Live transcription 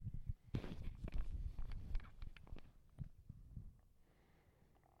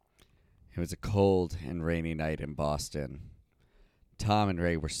It was a cold and rainy night in Boston. Tom and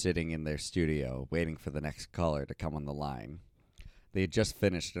Ray were sitting in their studio waiting for the next caller to come on the line. They had just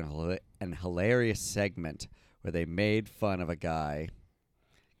finished an hilarious segment where they made fun of a guy.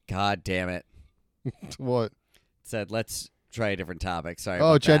 God damn it. What? Said, let's try a different topic. Sorry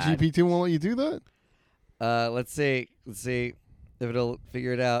Oh, about that. ChatGPT won't let you do that? Let's see if it'll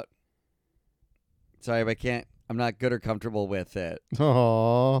figure it out. Sorry, but I can't. I'm not good or comfortable with it.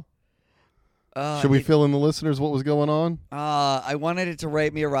 Aww. Should we fill in the listeners what was going on? I wanted it to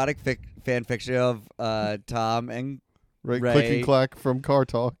write me erotic fan fiction of Tom and Right, Ray. Click and Clack from Car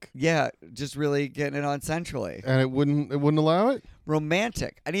Talk. Yeah, just really getting it on centrally. And it wouldn't allow it?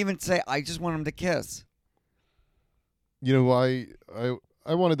 Romantic. I didn't even say I just want him to kiss. You know,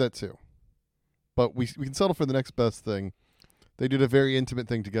 I wanted that too. But we can settle for the next best thing. They did a very intimate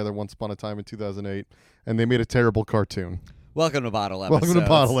thing together once upon a time in 2008, and they made a terrible cartoon. Welcome to Bottle Episodes. Welcome to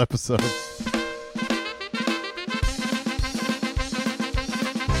Bottle Episodes.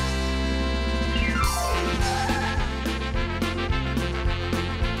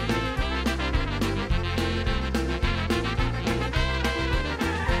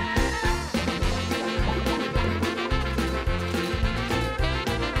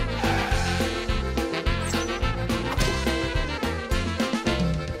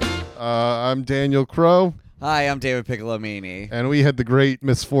 I'm Daniel Crow. Hi, I'm David Piccolomini. And we had the great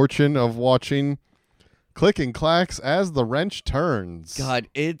misfortune of watching Click and Clacks As the Wrench Turns. God,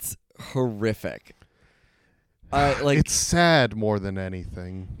 it's horrific. It's sad more than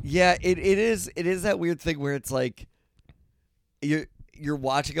anything. Yeah, it is. It is that weird thing where it's like you're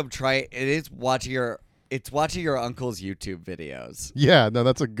watching them try it. It's watching your uncle's YouTube videos. Yeah, no,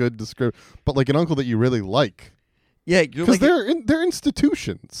 that's a good description. But like an uncle that you really like. Yeah, because they're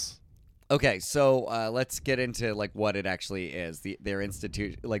institutions. Okay, so let's get into like what it actually is. Their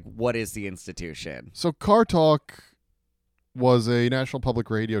institution, like what is the institution? So Car Talk was a national public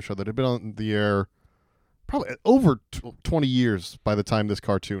radio show that had been on the air probably over 20 years by the time this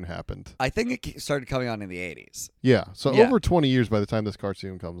cartoon happened. I think it started coming on in the 80s. Yeah, so over 20 years by the time this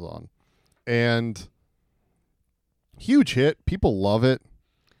cartoon comes on. And huge hit. People love it.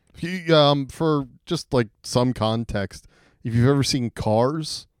 For just like some context, if you've ever seen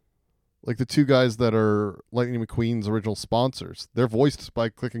Cars, like the two guys that are Lightning McQueen's original sponsors, they're voiced by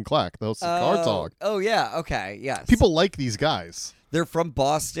Click and Clack, the hosts of Car Talk. Oh yeah, okay, yes. People like these guys. They're from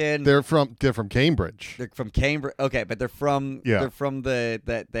Boston. They're from Cambridge. They're from Cambridge. Okay, but they're from they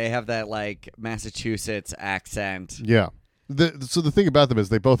have that like Massachusetts accent. Yeah. So the thing about them is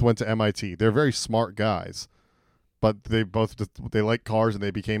they both went to MIT. They're very smart guys, but they like cars and they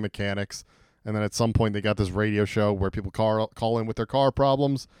became mechanics. And then at some point they got this radio show where people call in with their car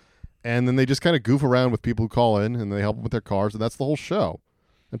problems. And then they just kind of goof around with people who call in and they help them with their cars, and that's the whole show.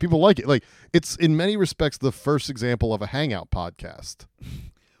 And people like it. Like, it's in many respects the first example of a hangout podcast.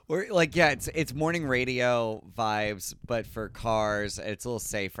 Or like, yeah, it's morning radio vibes, but for cars, it's a little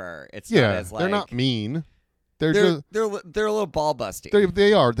safer. It's not as like they're not mean. They're a little ball busty.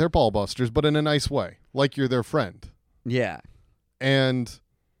 They are. They're ball busters, but in a nice way, like you're their friend. Yeah. And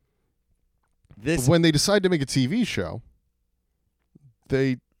when they decide to make a TV show,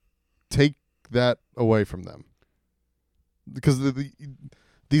 they take that away from them, because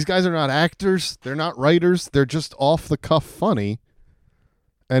these guys are not actors, they're not writers, they're just off the cuff funny,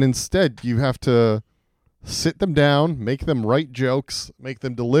 and instead you have to sit them down, make them write jokes, make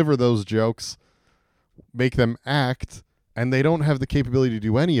them deliver those jokes, make them act, and they don't have the capability to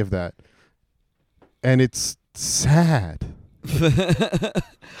do any of that, and it's sad.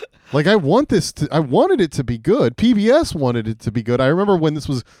 Like, I wanted it to be good. PBS wanted it to be good. I remember when this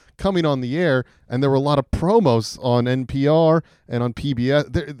was coming on the air, and there were a lot of promos on NPR and on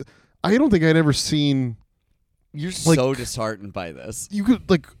PBS. I don't think I'd ever seen. You're so disheartened by this. You could,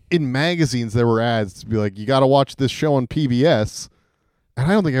 like, in magazines, there were ads to be like, you got to watch this show on PBS. And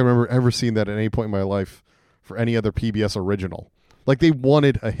I don't think I remember ever seeing that at any point in my life for any other PBS original. Like, they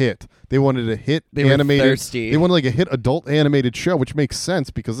wanted a hit. They wanted a hit animated. Were thirsty. They wanted like a hit adult animated show, which makes sense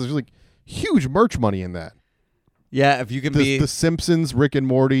because there's like huge merch money in that. Yeah, if you can be The Simpsons, Rick and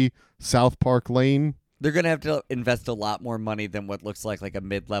Morty, South Park Lane. They're gonna have to invest a lot more money than what looks like a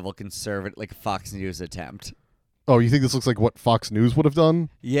mid-level conservative, like a Fox News attempt. Oh, you think this looks like what Fox News would have done?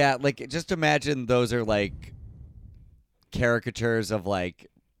 Yeah, like just imagine those are like caricatures of like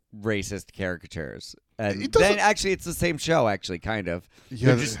racist caricatures. And then actually it's the same show, actually, kind of. Yeah,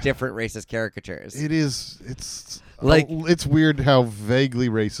 they're just different racist caricatures. It is. It's like it's weird how vaguely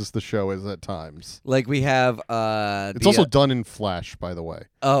racist the show is at times. Like we have it's also done in Flash, by the way.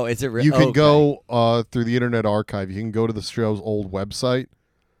 Oh, is it really? You can go through the Internet Archive. You can go to the show's old website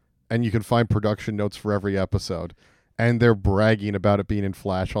and you can find production notes for every episode, and they're bragging about it being in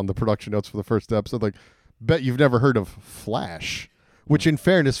Flash on the production notes for the first episode. Like, bet you've never heard of Flash, which in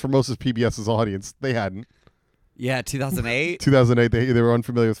fairness for most of PBS's audience, they hadn't. Yeah, 2008. 2008, they were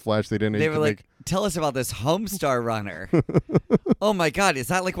unfamiliar with Flash. They didn't. They were like, tell us about this Homestar Runner. Oh my God, is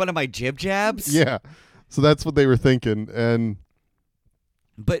that like one of my jib jabs? Yeah, so that's what they were thinking,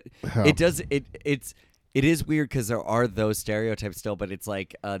 but it is weird because there are those stereotypes still, but it's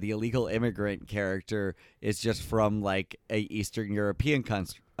like the illegal immigrant character is just from like a Eastern European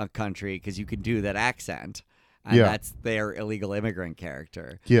country because you can do that accent, and that's their illegal immigrant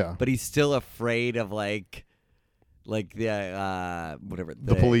character. Yeah, but he's still afraid of like the whatever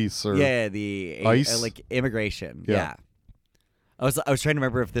the police or the ICE, like immigration. Yeah. I was trying to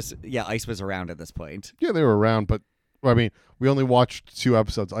remember if ICE was around at this point. Yeah, they were around, but I mean, we only watched 2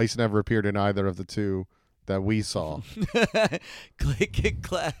 episodes. ICE never appeared in either of the 2 that we saw. Click and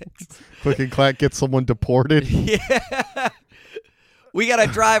Clack. Click and Clack gets someone deported. Yeah. We got to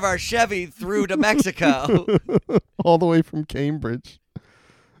drive our Chevy through to Mexico. All the way from Cambridge.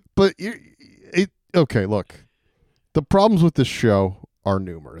 But okay, look. The problems with this show are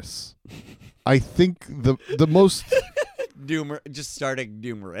numerous. I think the most just starting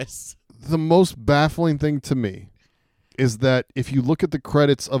numerous. The most baffling thing to me is that if you look at the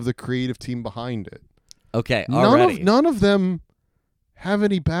credits of the creative team behind it, okay, already none of them have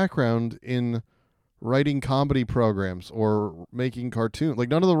any background in writing comedy programs or making cartoons. Like,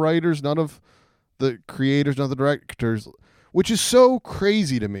 none of the writers, none of the creators, none of the directors, which is so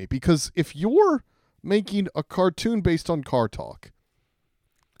crazy to me, because if you're making a cartoon based on Car Talk,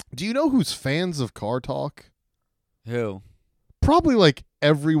 do you know who's fans of Car Talk? Who? Probably like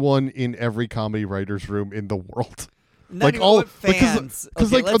everyone in every comedy writer's room in the world. Not like even all fans.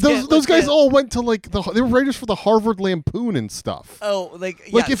 Because those guys all went to like they were writers for the Harvard Lampoon and stuff. Oh, like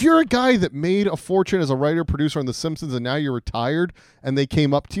if you're a guy that made a fortune as a writer producer on The Simpsons and now you're retired and they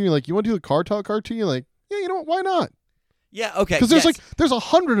came up to you like, you want to do the Car Talk cartoon? You're like, yeah, you know what? Why not? Yeah, okay. Because there's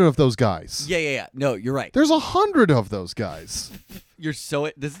 100 of those guys. Yeah. No, you're right. There's 100 of those guys. You're so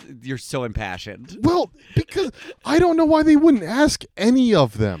impassioned. Well, because I don't know why they wouldn't ask any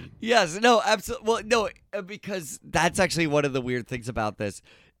of them. Yes, no, absolutely. Well, no, because that's actually one of the weird things about this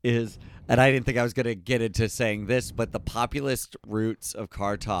is, and I didn't think I was going to get into saying this, but the populist roots of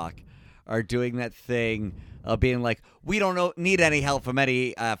Car Talk are doing that thing of being like, we don't need any help from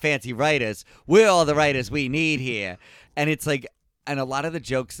any fancy writers. We're all the writers we need here. And it's like, and a lot of the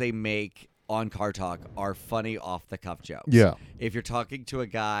jokes they make on Car Talk are funny off-the-cuff jokes. Yeah. If you're talking to a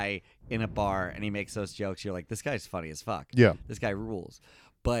guy in a bar and he makes those jokes, you're like, this guy's funny as fuck. Yeah. This guy rules.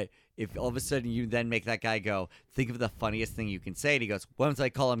 But if all of a sudden you then make that guy go, think of the funniest thing you can say, and he goes, once I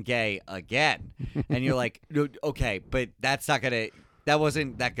call him gay again. And you're like, no, okay, but that's not going to... That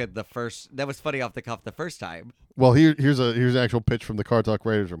wasn't that good the first... That was funny off the cuff the first time. Well, here's an actual pitch from the Car Talk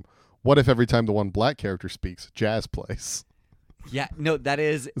writers room. What if every time the one black character speaks, jazz plays? Yeah, no, that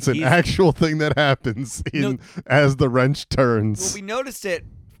is... It's an actual thing that happens as the wrench turns. Well, we noticed it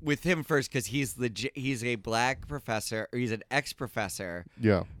with him first because he's a black professor, or he's an ex-professor.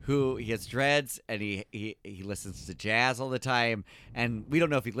 Yeah. Who he has dreads, and he listens to jazz all the time, and we don't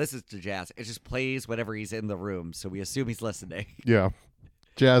know if he listens to jazz. It just plays whenever he's in the room, so we assume he's listening. Yeah.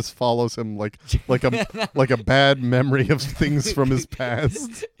 Jazz follows him like a bad memory of things from his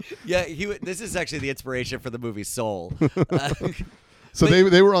past. Yeah, this is actually the inspiration for the movie Soul. So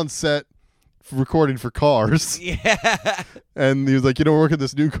they were on set recording for Cars. Yeah. And he was like, we're working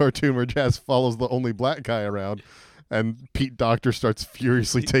this new cartoon where Jazz follows the only black guy around, and Pete Docter starts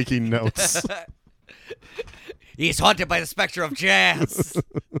furiously taking notes. He's haunted by the specter of jazz.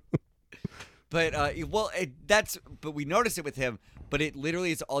 But but we noticed it with him. But it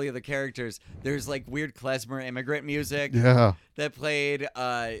literally is all the other characters. There's like weird klezmer immigrant music. Yeah. That played.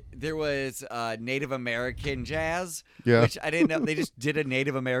 There was Native American jazz. Yeah. Which I didn't know. They just did a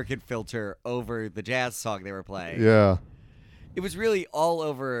Native American filter over the jazz song they were playing. Yeah. It was really all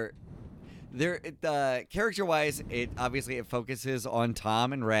over. There, character-wise, it focuses on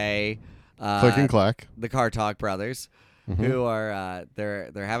Tom and Ray. Click and Clack. The Car Talk brothers. Mm-hmm. Who are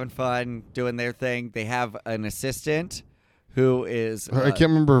they're having fun doing their thing. They have an assistant who is I can't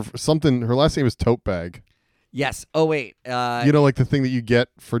remember something. Her last name is Tote Bag. Yes. Oh wait. Like the thing that you get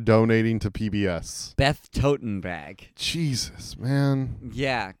for donating to PBS. Beth Totenbag. Jesus, man.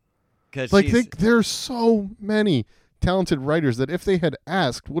 Yeah. Because there's so many talented writers that if they had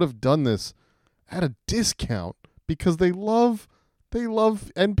asked would have done this at a discount because they love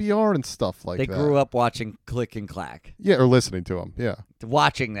NPR and stuff like that. They grew up watching Click and Clack. Yeah, or listening to them. Yeah,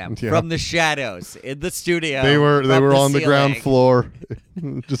 watching them from the shadows in the studio. They were on the ground floor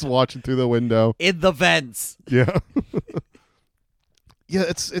just watching through the window in the vents. Yeah. Yeah,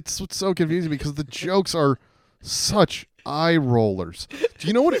 it's what's so confusing because the jokes are such eye rollers. Do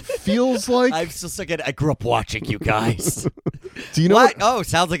you know what it feels like? I'm still stuck in. I grew up watching you guys. Do you know what? Oh,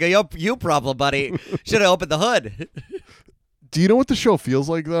 sounds like a you problem, buddy. Should have opened the hood. Do you know what the show feels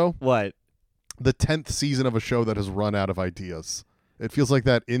like, though? What? The 10th season of a show that has run out of ideas. It feels like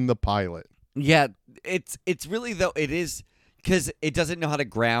that in the pilot. Yeah, it's really, though, it is, because it doesn't know how to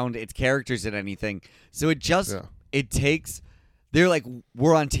ground its characters in anything. So it just, it takes, they're like,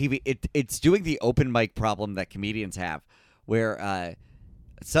 we're on TV. It's doing the open mic problem that comedians have, where,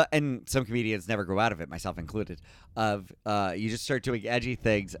 and some comedians never grow out of it, myself included, of you just start doing edgy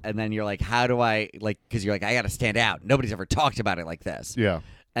things, and then you're like, how do I, like, because you're like, I got to stand out. Nobody's ever talked about it like this. Yeah.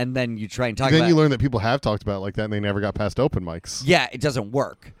 And then you try and talk about it. Then you learn that people have talked about it like that, and they never got past open mics. Yeah, it doesn't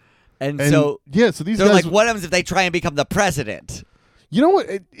work. And so these they're guys, like, what happens if they try and become the president? You know what?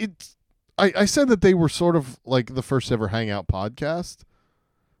 I said that they were sort of like the first ever Hangout podcast,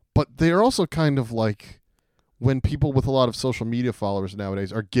 but they are also kind of like when people with a lot of social media followers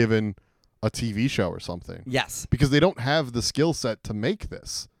nowadays are given a TV show or something. Yes. Because they don't have the skill set to make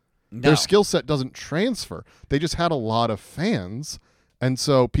this. No. Their skill set doesn't transfer. They just had a lot of fans. And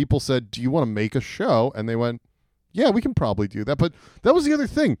so people said, do you want to make a show? And they went, yeah, we can probably do that. But that was the other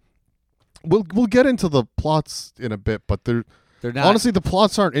thing. We'll get into the plots in a bit, but they're not. Honestly, the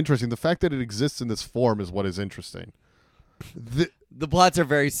plots aren't interesting. The fact that it exists in this form is what is interesting. The plots are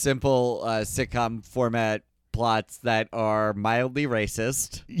very simple sitcom format plots that are mildly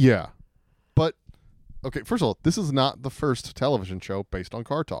racist. Yeah. But, okay, first of all, this is not the first television show based on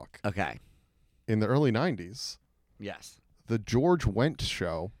car talk. Okay. In the early 90s. Yes. The George Wendt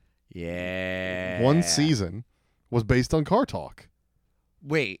show. Yeah. One season was based on car talk.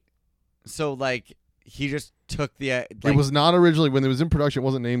 Wait. So, like, he just took the... it was not originally, when it was in production, it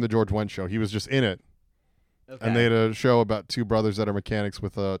wasn't named The George Wendt Show. He was just in it. Okay. And they had a show about two brothers that are mechanics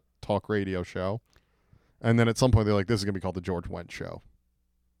with a talk radio show. And then at some point, they're like, this is going to be called The George Wendt Show.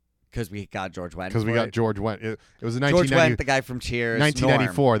 Because we got George Wendt. Because we got George Wendt. It was in George Wendt, the guy from Cheers.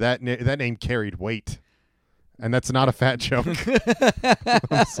 1994. That name carried weight. And that's not a fat joke.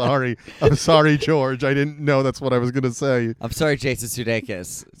 I'm sorry. I'm sorry, George. I didn't know that's what I was going to say. I'm sorry, Jason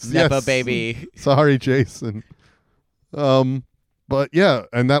Sudeikis. Nepo yes. baby. Sorry, Jason. But yeah,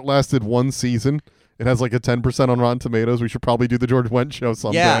 and that lasted one season. It has like a 10% on Rotten Tomatoes. We should probably do the George Wendt show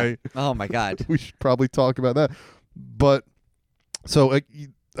someday. Yeah. Oh, my God. We should probably talk about that. But so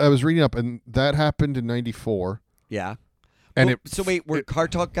I was reading up, and that happened in 94. Yeah. And so wait, were Car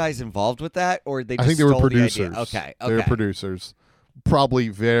Talk guys involved with that, or they? Just I think they were producers. The idea? Okay, they were producers, probably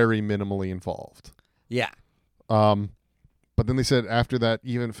very minimally involved. Yeah. But then they said after that,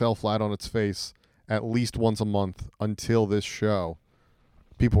 even fell flat on its face at least once a month until this show.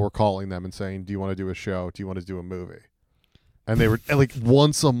 People were calling them and saying, "Do you want to do a show? Do you want to do a movie?" And they were like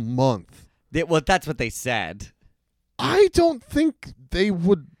once a month. Well, that's what they said. I don't think they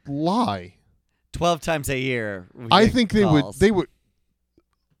would lie. 12 times a year. I think they would. They would,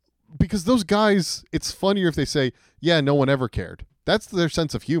 because those guys. It's funnier if they say, "Yeah, no one ever cared." That's their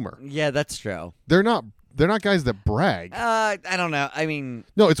sense of humor. Yeah, that's true. They're not guys that brag. I don't know. I mean,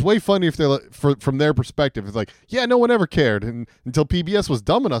 no, it's way funnier if they're from their perspective. It's like, "Yeah, no one ever cared until PBS was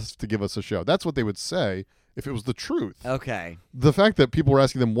dumb enough to give us a show." That's what they would say if it was the truth. Okay. The fact that people were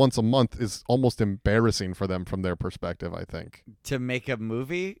asking them once a month is almost embarrassing for them from their perspective, I think. To make a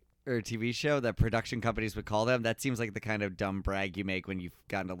movie or a TV show that production companies would call them, that seems like the kind of dumb brag you make when you've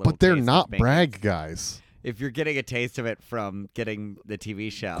gotten a little. But they're not brag guys. If you're getting a taste of it from getting the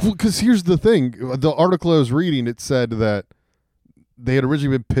TV show. Because here's the thing. The article I was reading, it said that they had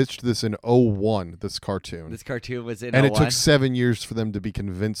originally been pitched this in 2001, this cartoon. This cartoon was in 2001? And it took 7 years for them to be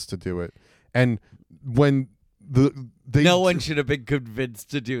convinced to do it. And when no one should have been convinced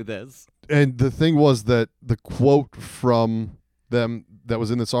to do this. And the thing was that the quote from them that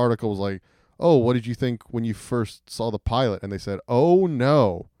was in this article was like, "Oh, what did you think when you first saw the pilot?" And they said, "Oh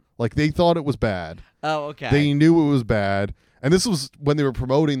no." Like they thought it was bad. Oh, okay. They knew it was bad. And this was when they were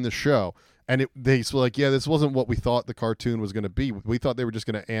promoting the show. And they were like, "Yeah, this wasn't what we thought the cartoon was going to be. We thought they were just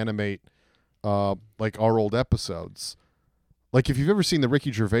going to animate like our old episodes." Like if you've ever seen the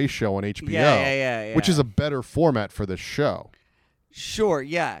Ricky Gervais show on HBO, yeah. which is a better format for this show. Sure,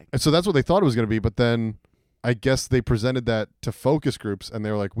 yeah. And so that's what they thought it was going to be, but then I guess they presented that to focus groups and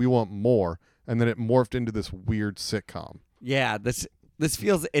they were like, "We want more." And then it morphed into this weird sitcom. Yeah, this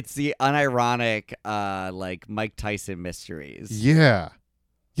feels, it's the unironic like Mike Tyson mysteries. Yeah.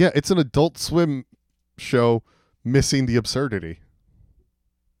 Yeah, it's an Adult Swim show missing the absurdity.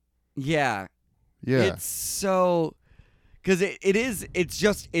 Yeah. Yeah. It's so, Because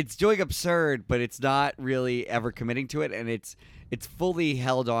it's doing absurd, but it's not really ever committing to it, and it's fully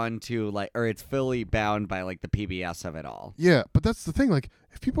held on to or it's fully bound by like the PBS of it all. Yeah, but that's the thing. Like,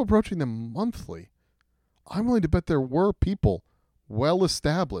 if people are approaching them monthly, I'm willing to bet there were people well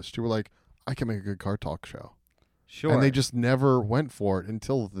established who were like, I can make a good car talk show. Sure. And they just never went for it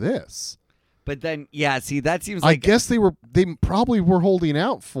until this. But then, yeah, see, that seems I like guess they probably were holding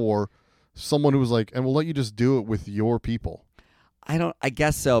out for someone who was like, and we'll let you just do it with your people. I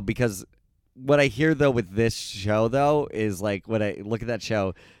guess so, because what I hear though with this show though is like when I look at that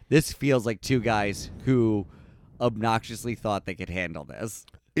show, this feels like two guys who obnoxiously thought they could handle this.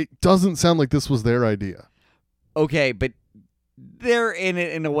 It doesn't sound like this was their idea. Okay, but they're in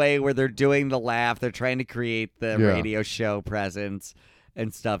it in a way where they're doing the laugh, they're trying to create the radio show presence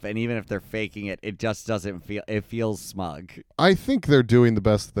and stuff, and even if they're faking it, it just doesn't feel. It feels smug. I think they're doing the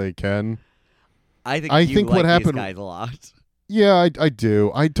best they can. I think what like happened. These guys a lot. Yeah, I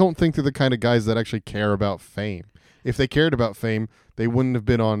do. I don't think they're the kind of guys that actually care about fame. If they cared about fame, they wouldn't have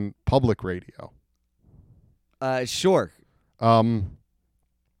been on public radio. Sure.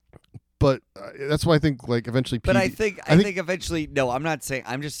 But that's why I think like eventually. But I think eventually. No, I'm not saying.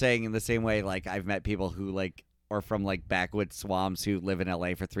 I'm just saying in the same way. Like I've met people who like are from like backwoods swamps who live in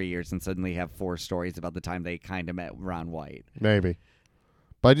LA for 3 years and suddenly have 4 stories about the time they kind of met Ron White. Maybe,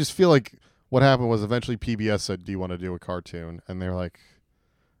 but I just feel like what happened was eventually PBS said, "Do you want to do a cartoon?" And they're like,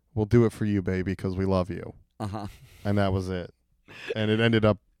 "We'll do it for you, baby, because we love you." And that was it. And it ended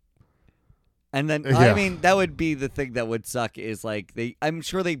up. And then I mean that would be the thing that would suck is like I'm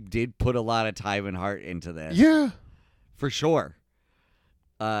sure they did put a lot of time and heart into this. Yeah. For sure.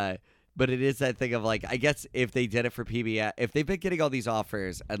 But it is that thing of like I guess if they did it for PBS, if they've been getting all these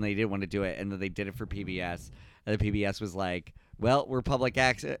offers and they didn't want to do it and then they did it for PBS and the PBS was like, "Well, we're public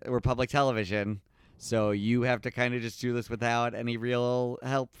television, so you have to kind of just do this without any real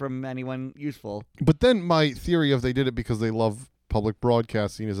help from anyone useful." But then my theory of they did it because they love public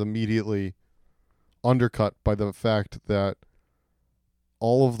broadcasting is immediately undercut by the fact that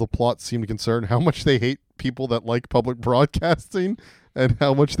all of the plots seem to concern how much they hate people that like public broadcasting and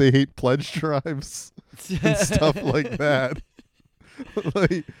how much they hate pledge drives and stuff like that.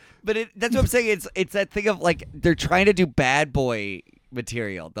 But that's what I'm saying. It's that thing of like they're trying to do bad boy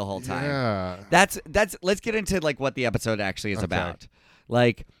material the whole time. Yeah. That's let's get into like what the episode actually is about.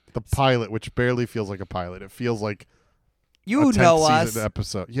 Like the pilot, which barely feels like a pilot. It feels like you know us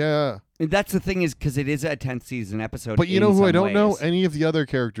episode. Yeah. And that's the thing is because it is a 10th season episode. But you know who I don't know? ways. Any of the other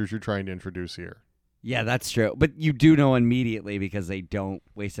characters you're trying to introduce here. Yeah, that's true. But you do know immediately because they don't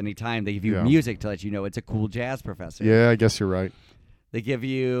waste any time. They give you music to let you know it's a cool jazz professor. Yeah, I guess you're right. They give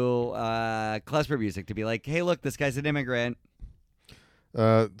you klezmer music to be like, hey, look, this guy's an immigrant.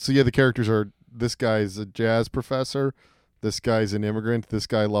 So yeah, the characters are this guy's a jazz professor, this guy's an immigrant, this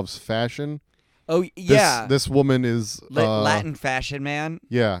guy loves fashion. Oh yeah, this woman is Latin fashion man.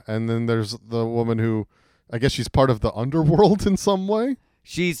 Yeah, and then there's the woman who, I guess she's part of the underworld in some way.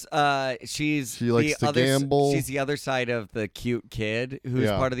 She likes to gamble. She's the other side of the cute kid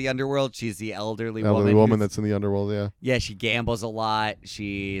who's part of the underworld. She's the elderly woman that's in the underworld. Yeah. Yeah, she gambles a lot.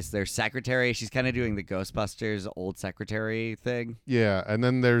 She's their secretary. She's kind of doing the Ghostbusters old secretary thing. Yeah, and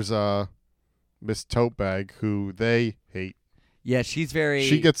then there's Miss Totebag who they hate. Yeah, she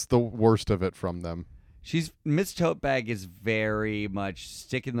gets the worst of it from them. Miss Totebag is very much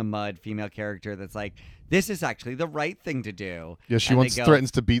stick in the mud female character that's like, this is actually the right thing to do. Yeah, she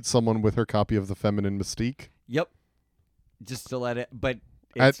threatens to beat someone with her copy of The Feminine Mystique. Yep. Just to let it, but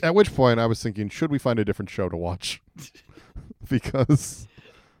at which point I was thinking, should we find a different show to watch? Because,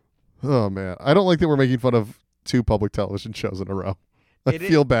 oh man, I don't like that we're making fun of 2 public television shows in a row. I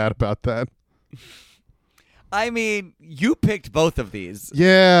feel bad about that. I mean, you picked both of these.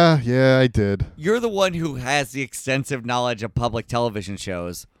 Yeah, I did. You're the one who has the extensive knowledge of public television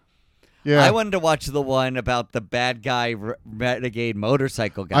shows. Yeah. I wanted to watch the one about the bad guy renegade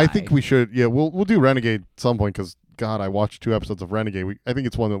motorcycle guy. I think we should. Yeah, we'll do Renegade at some point because God, I watched 2 episodes of Renegade. I think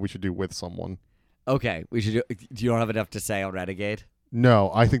it's one that we should do with someone. Okay, we should. Do you don't have enough to say on Renegade?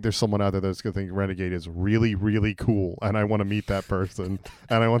 No, I think there's someone out there that's going to think Renegade is really, really cool, and I want to meet that person,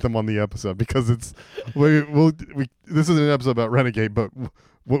 and I want them on the episode because it's this is an episode about Renegade, but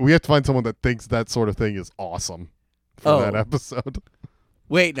we have to find someone that thinks that sort of thing is awesome for that episode.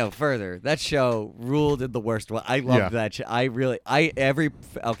 Wait, no, further. That show ruled in the worst way. I loved that show.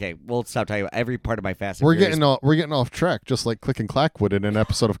 Okay, we'll stop talking about every part of my Fast and Furious. We're getting off track, just like Click and Clack would in an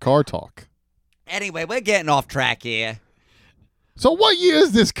episode of Car Talk. Anyway, we're getting off track here. So what year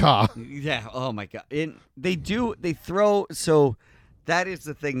is this car? Yeah, oh my God. So that is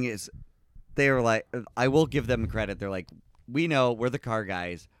the thing is, they were like, I will give them credit. They're like, we know we're the car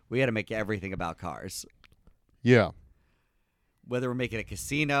guys. We got to make everything about cars. Yeah. Whether we're making a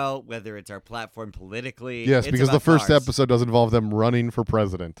casino, whether it's our platform politically. Yes, it's because the about first cars. episode does involve them running for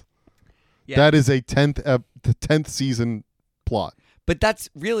president. Yeah. That is a 10th season plot. But that's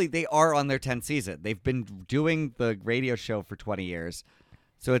really, they are on their 10th season. They've been doing the radio show for 20 years.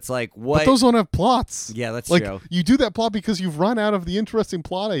 So it's like, what? But those don't have plots. Yeah, that's like, true. You do that plot because you've run out of the interesting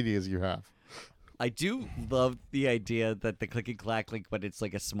plot ideas you have. I do love the idea that the Click and Clack, like, but it's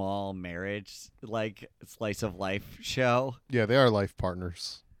like a small marriage, like, slice of life show. Yeah, they are life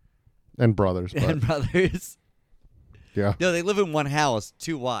partners. And brothers. But, And brothers. yeah. No, they live in one house,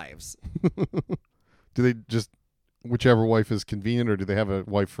 2 wives. Do they just, whichever wife is convenient, or do they have a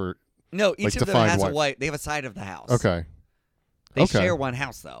wife for... No, each Like, of them defined has a wife. wife. They have a side of the house. Okay. They Okay. share one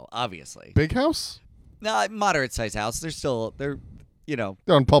house, though, obviously. Big house? No, moderate size house. They're, you know.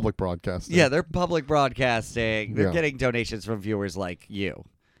 They're on public broadcasting. Yeah, they're public broadcasting. They're Yeah. getting donations from viewers like you.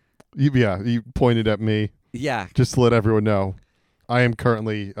 You pointed at me Yeah. just to let everyone know. I am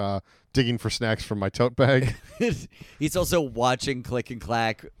currently digging for snacks from my tote bag. He's also watching Click and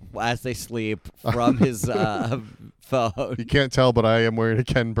Clack as they sleep from his phone. You can't tell, but I am wearing a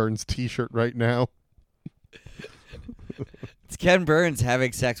Ken Burns t-shirt right now. It's Ken Burns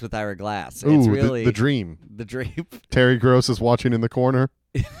having sex with Ira Glass. Ooh, It's really the dream. the dream. Terry Gross is watching in the corner.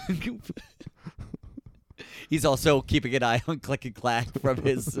 He's also keeping an eye on Click and Clack from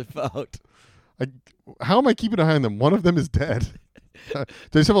his phone. How am I keeping an eye on them? One of them is dead. Do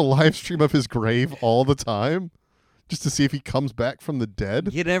they just have a live stream of his grave all the time? Just to see if he comes back from the dead?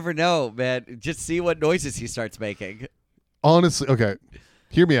 You never know, man. Just see what noises he starts making. Honestly, okay.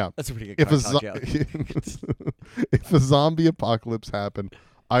 Hear me out. That's a pretty good If a, car talk joke. if a zombie apocalypse happened,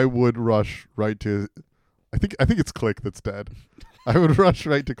 I would rush right to... I think it's Click that's dead. I would rush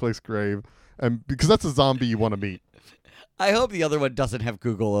right to Click's grave, and because that's a zombie you want to meet. I hope the other one doesn't have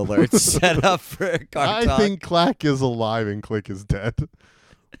Google alerts set up for a car talk. I think Clack is alive and Click is dead.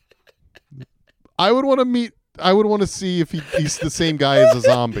 I would want to meet... I would want to see if he's the same guy as a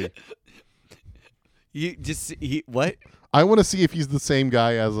zombie. What? I want to see if he's the same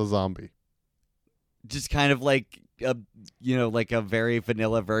guy as a zombie. Just kind of like like a very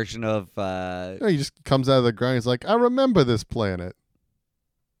vanilla version of. He just comes out of the ground. He's like, I remember this planet.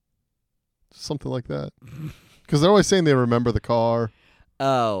 Something like that. Because they're always saying they remember the car.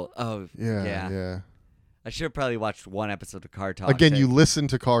 Oh, Yeah. I should have probably watched one episode of Car Talk. Again, you listen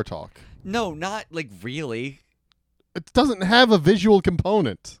to Car Talk. No, not like really. It doesn't have a visual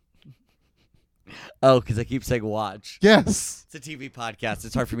component. Oh, because I keep saying watch. Yes. It's a TV podcast.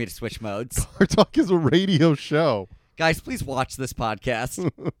 It's hard for me to switch modes. Car Talk is a radio show. Guys, please watch this podcast.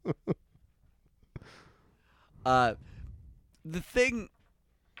 The thing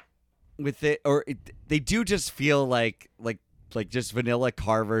with it, they do just feel like just vanilla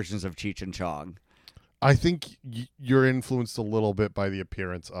car versions of Cheech and Chong. I think you're influenced a little bit by the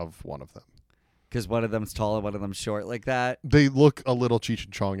appearance of one of them. Because one of them's tall and one of them's short like that. They look a little Cheech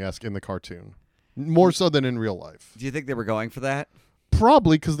and Chong-esque in the cartoon. More so than in real life. Do you think they were going for that?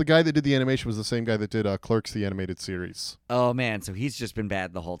 Probably, because the guy that did the animation was the same guy that did Clerks, the animated series. Oh, man. So he's just been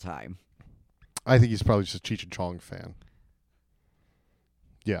bad the whole time. I think he's probably just a Cheech and Chong fan.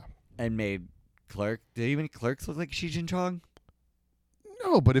 Yeah. And made Clerk. Did even Clerks look like Cheech and Chong?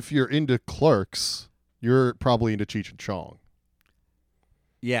 No, but if you're into Clerks, you're probably into Cheech and Chong.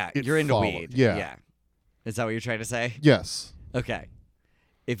 Yeah, It you're into followed. weed. Yeah. Is that what you're trying to say? Yes. Okay.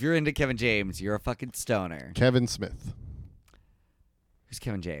 If you're into Kevin James, you're a fucking stoner. Kevin Smith. Who's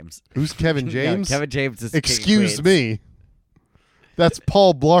Kevin James? Who's Kevin No, James? Kevin James is the king of Excuse Queens. me. That's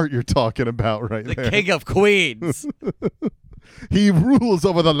Paul Blart you're talking about right The there. king of Queens. He rules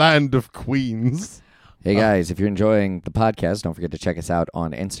over the land of Queens. Hey guys, if you're enjoying the podcast, don't forget to check us out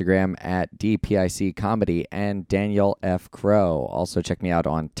on Instagram at DPIC Comedy and Daniel F. Crow. Also check me out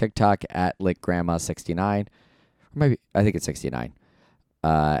on TikTok at LickGrandma69. Maybe I think it's 69.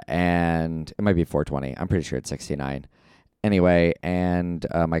 And it might be 420. I'm pretty sure it's 69. Anyway, and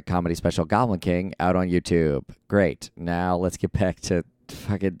my comedy special Goblin King out on YouTube. Great. Now let's get back to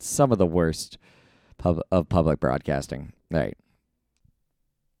fucking some of the worst of public broadcasting. All right.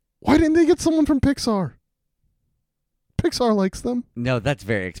 Why didn't they get someone from Pixar? Pixar likes them. No, that's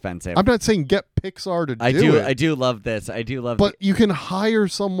very expensive. I'm not saying get Pixar to do it. I do love this. I do love But you can hire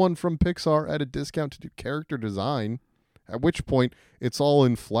someone from Pixar at a discount to do character design, at which point it's all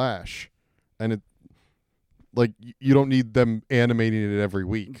in Flash. And it like you don't need them animating it every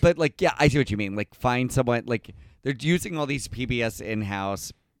week. But like, yeah, I see what you mean. Like, find someone, like, they're using all these PBS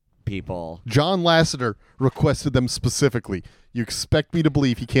in-house people. John Lasseter requested them specifically. You expect me to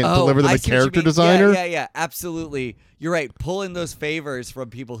believe he can't Oh, deliver them I a see what you character mean. designer? Yeah, absolutely. You're right. Pull in those favors from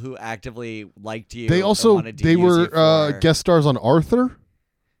people who actively liked you. They and also wanted to they use you were for- guest stars on Arthur.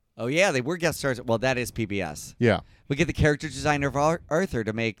 Oh yeah, they were guest stars. Well, that is PBS. Yeah. We get the character designer of Arthur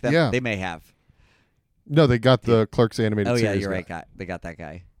to make them. Yeah. They may have. No, they got the Clerks animated Oh series. yeah, you're guy. right. They got that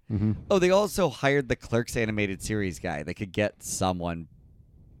guy. Mm-hmm. Oh, they also hired the Clerks animated series guy. They could get someone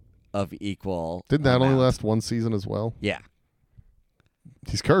of equal. Didn't that only amount. last one season as well? Yeah.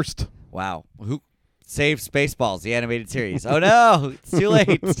 He's cursed. Wow. Who saved Spaceballs, the animated series? Oh no, it's too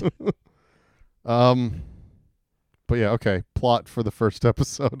late. But yeah, okay. Plot for the first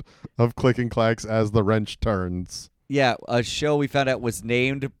episode of Click and Clacks as the wrench turns. Yeah, a show we found out was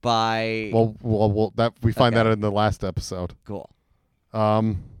named by. Well, that we find Okay. that in the last episode. Cool.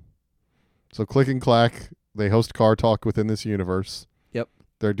 So Click and Clack, they host Car Talk within this universe. Yep.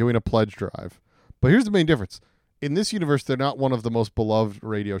 They're doing a pledge drive. But here's the main difference. In this universe, they're not one of the most beloved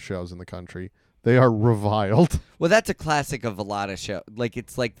radio shows in the country. They are reviled. Well, that's a classic of a lot of shows. Like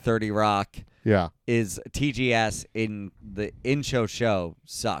it's like 30 Rock Yeah. is TGS in the in-show show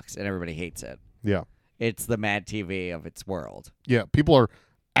sucks and everybody hates it. Yeah. It's the Mad TV of its world. Yeah. People are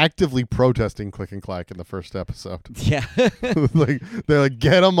actively protesting Click and Clack in the first episode. Yeah. Like they're like,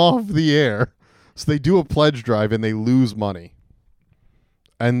 get them off the air. So they do a pledge drive and they lose money.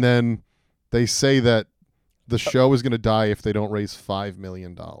 And then they say that the show is going to die if they don't raise $5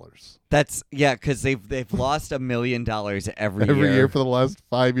 million. That's because they've lost $1 million every year for the last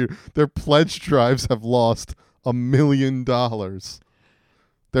 5 years. Their pledge drives have lost $1 million.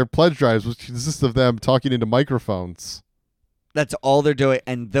 Their pledge drives, which consist of them talking into microphones. That's all they're doing,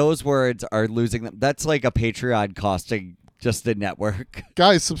 and those words are losing them. That's like a Patreon costing just the network.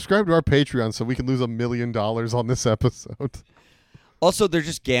 Guys, subscribe to our Patreon so we can lose $1 million on this episode. Also, they're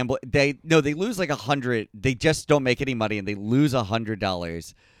just gambling. They lose like 100. They just don't make any money, and they lose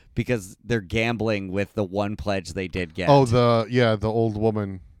 $100 because they're gambling with the one pledge they did get. Oh, the old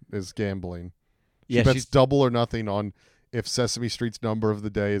woman is gambling. She yeah, bets she's double or nothing on if Sesame Street's number of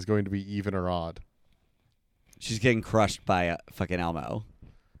the day is going to be even or odd. she's getting crushed by a fucking Elmo.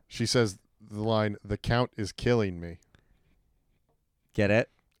 She says the line, "The count is killing me." Get it?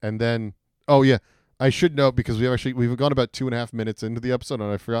 And then, oh yeah, I should note because we've gone about 2.5 minutes into the episode,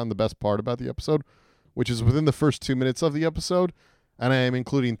 and I've forgotten the best part about the episode, which is within the first 2 minutes of the episode, and I am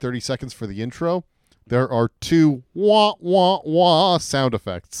including 30 seconds for the intro. There are 2 wah wah wah sound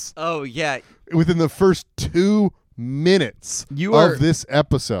effects Oh yeah, within the first 2 minutes of this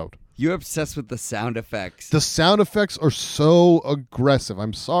episode. You're obsessed with the sound effects. The sound effects are so aggressive.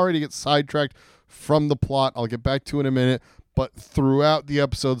 I'm sorry to get sidetracked from the plot. I'll get back to it in a minute. But throughout the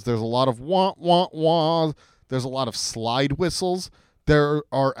episodes, there's a lot of wah, wah, wah. There's a lot of slide whistles. There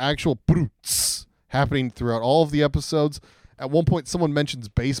are actual brutes happening throughout all of the episodes. At one point, someone mentions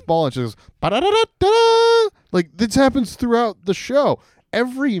baseball and she goes, ba-da-da-da-da. Like, this happens throughout the show.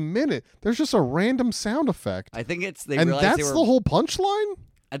 Every minute, there's just a random sound effect. I think it's and that's the whole punchline?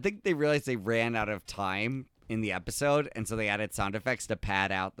 I think they realized they ran out of time in the episode, and so they added sound effects to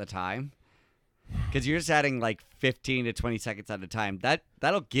pad out the time. Because you're just adding like 15 to 20 seconds at a time.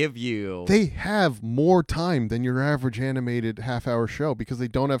 That'll give you. They have more time than your average animated half-hour show because they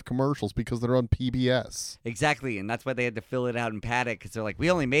don't have commercials because they're on PBS. Exactly, and that's why they had to fill it out and pad it because they're like, we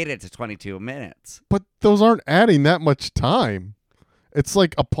only made it to 22 minutes. But those aren't adding that much time. It's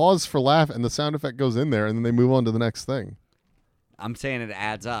like a pause for laugh and the sound effect goes in there and then they move on to the next thing. I'm saying it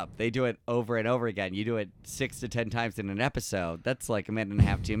adds up. They do it over and over again. You do it 6 to 10 times in an episode. That's like a minute and a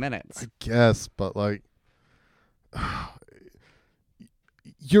half, 2 minutes. I guess, but like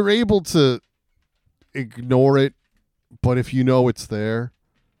you're able to ignore it, but if you know it's there,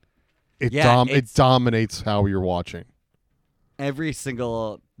 it dominates how you're watching. Every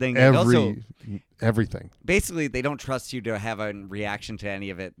single thing. And also, Everything. basically, they don't trust you to have a reaction to any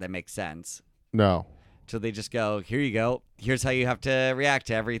of it that makes sense. No. So they just go, here you go. Here's how you have to react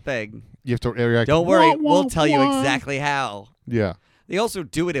to everything. You have to react. Don't worry. Wah, wah, We'll tell you wah. exactly how. Yeah. They also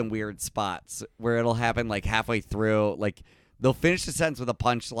do it in weird spots where it'll happen like halfway through. Like they'll finish the sentence with a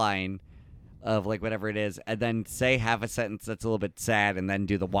punchline of like whatever it is and then say half a sentence that's a little bit sad and then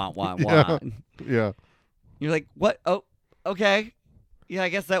do the wah, wah, wah. Yeah. You're like, what? Oh, okay. Yeah, I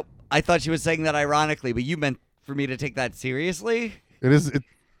guess that. I thought she was saying that ironically, but you meant for me to take that seriously? It is.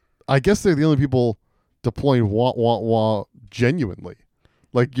 I guess they're the only people deploying wah wah wah genuinely.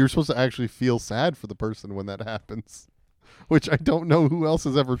 Like you're supposed to actually feel sad for the person when that happens, which I don't know who else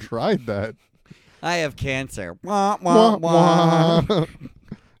has ever tried that. I have cancer. Wah, wah, Wah, wah. wah.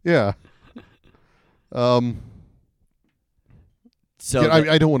 Yeah. So Yeah,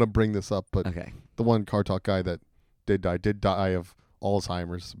 I don't want to bring this up, but okay. the one Car Talk guy that did die of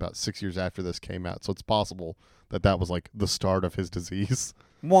Alzheimer's about 6 years after this came out. So it's possible that was like the start of his disease.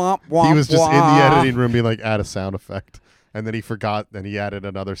 Womp, womp, He was just in the womp. editing room being like, add a sound effect. And then he forgot, and he added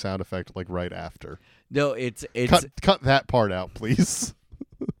another sound effect like right after. No, it's Cut that part out, please.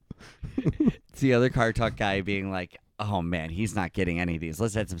 it's the other car talk guy being like, oh man, he's not getting any of these.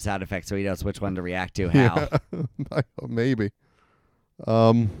 Let's add some sound effects so he knows which one to react to how. Yeah. Maybe.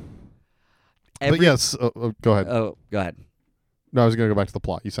 But yes, go ahead. Oh, go ahead. No, I was going to go back to the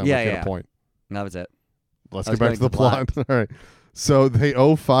plot. You sound like you had a point. That was it. Let's I get was back to the going plot. All right. So they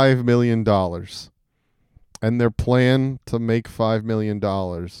owe $5 million. And their plan to make $5 million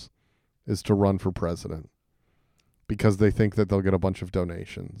is to run for president. Because they think that they'll get a bunch of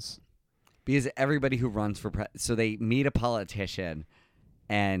donations. Because everybody who runs for so they meet a politician,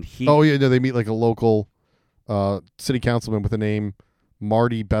 and he. Oh yeah, no, they meet like a local city councilman with the name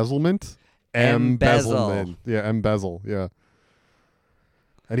Marty Bezelment. Embezzle. Yeah, Embezzle. Yeah.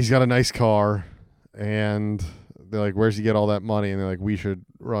 And he's got a nice car, and they're like, "Where's he get all that money?" And they're like, "We should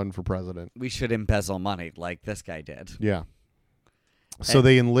run for president. We should embezzle money like this guy did." Yeah. So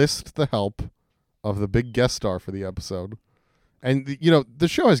they enlist the help of the big guest star for the episode. And, the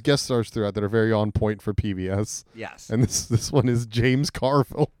show has guest stars throughout that are very on point for PBS. Yes. And this one is James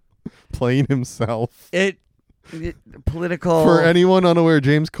Carville playing himself. It political. For anyone unaware,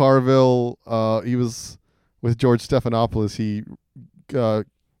 James Carville, he was with George Stephanopoulos. He got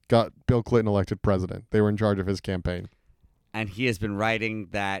Bill Clinton elected president. They were in charge of his campaign. And he has been writing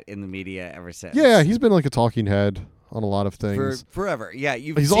that in the media ever since. Yeah, he's been like a talking head on a lot of things. Forever. Yeah,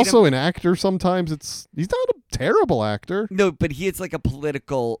 he's also an actor sometimes. He's not a terrible actor. No, but he is like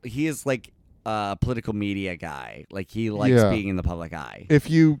he is like a political media guy. Like he likes being in the public eye. If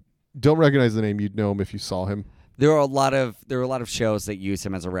you don't recognize the name, you'd know him if you saw him. There are a lot of shows that use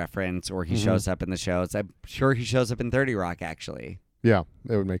him as a reference, or he shows up in the shows. I'm sure he shows up in 30 Rock actually. Yeah,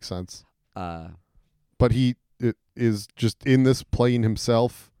 it would make sense. But he is just in this playing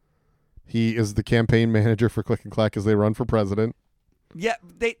himself. He is the campaign manager for Click and Clack as they run for president. Yeah,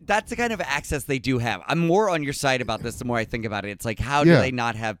 that's the kind of access they do have. I'm more on your side about this the more I think about it. It's like, how do they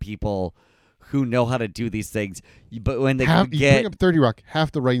not have people who know how to do these things? But when they you bring up 30 Rock,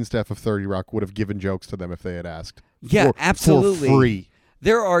 half the writing staff of 30 Rock would have given jokes to them if they had asked. Yeah, absolutely. For free.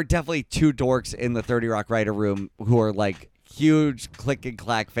 There are definitely two dorks in the 30 Rock writer room who are like huge Click and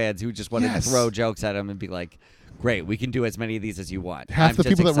Clack fans who just want to throw jokes at him and be like, great, we can do as many of these as you want. Half the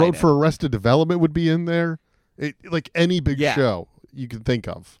people that wrote for Arrested Development would be in there. Like any big show you can think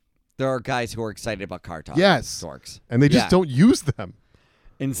of. There are guys who are excited about car talk. Yes. Dorks. And they just don't use them.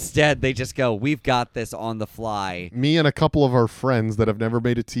 Instead, they just go, we've got this on the fly. Me and a couple of our friends that have never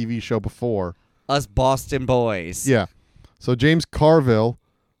made a TV show before. Us Boston boys. Yeah. So James Carville,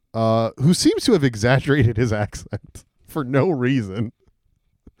 who seems to have exaggerated his accent for no reason.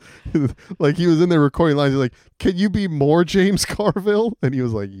 Like he was in there recording lines. He's like, "Can you be more James Carville?" And he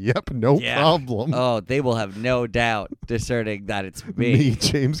was like, "Yep, no problem." Oh, they will have no doubt discerning that it's me. Me,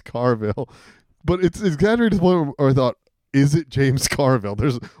 James Carville. But it's exaggerated to the point where I thought, is it James Carville?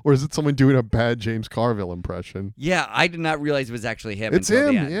 Or is it someone doing a bad James Carville impression? Yeah, I did not realize it was actually him. It's until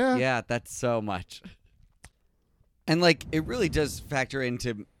him. the end. Yeah, yeah, that's so much. And like, it really does factor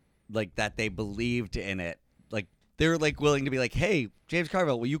into like that they believed in it. Like they're like willing to be like, "Hey, James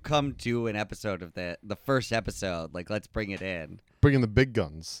Carville, will you come to an episode of the first episode? Like, let's bring it in." Bring in the big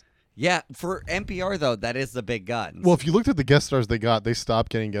guns. Yeah, for NPR though, that is the big guns. Well, if you looked at the guest stars they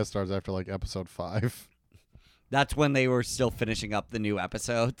stopped getting guest stars after like episode 5. That's when they were still finishing up the new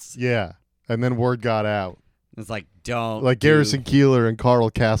episodes. Yeah, and then word got out. It's like, don't. Like Garrison Keillor and Carl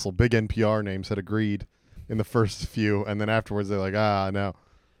Castle, big NPR names, had agreed in the first few, and then afterwards they're like, no,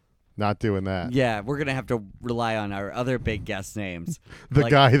 not doing that. Yeah, we're going to have to rely on our other big guest names. The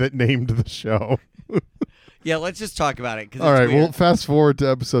guy that named the show. Yeah, let's just talk about it. All right, weird. we'll fast forward to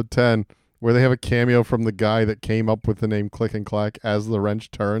episode 10, where they have a cameo from the guy that came up with the name Click and Clack as the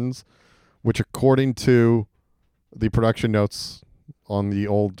wrench turns, which according to the production notes on the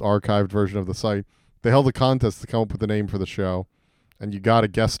old archived version of the site, they held a contest to come up with the name for the show, and you got a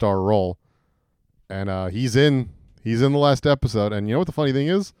guest star role. And he's in the last episode, and you know what the funny thing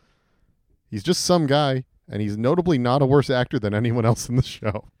is? He's just some guy, and he's notably not a worse actor than anyone else in the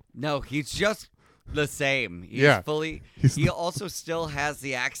show. No, he's just the same. He's fully. He also still has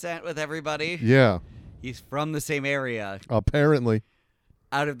the accent with everybody. Yeah. He's from the same area. Apparently.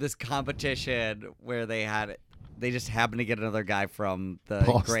 Out of this competition where they just happened to get another guy from the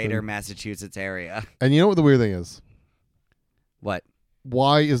Boston. greater Massachusetts area. And you know what the weird thing is? What?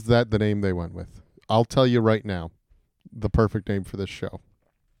 Why is that the name they went with? I'll tell you right now, the perfect name for this show.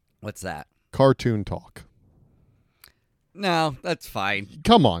 What's that? Cartoon Talk. No, that's fine.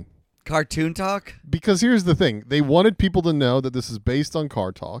 Come on. Cartoon talk? Because here's the thing. They wanted people to know that this is based on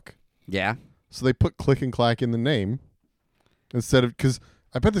Car Talk. Yeah. So they put Click and Clack in the name instead of, because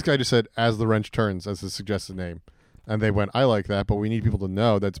I bet this guy just said "As the Wrench Turns" as his suggested name, and they went, "I like that, but we need people to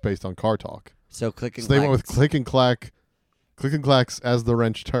know that's based on Car Talk." So Click and So they Clack. went with Click and Clack's "As the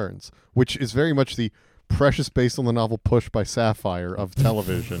Wrench Turns," which is very much the Precious based on the novel Push by Sapphire of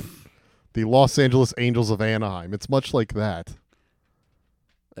television, the Los Angeles Angels of Anaheim. It's much like that.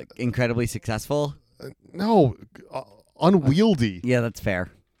 Like, incredibly successful? No, unwieldy. Yeah, that's fair.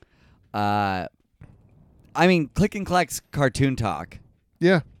 I mean, Click and Clack's cartoon talk.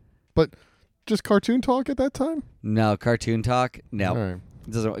 Yeah, but just cartoon talk at that time. No, cartoon talk? No. All right.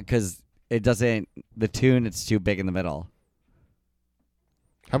 It doesn't, because it doesn't, the tune, it's too big in the middle.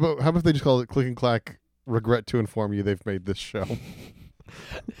 How about they just call it Click and Clack? Regret to inform you they've made this show.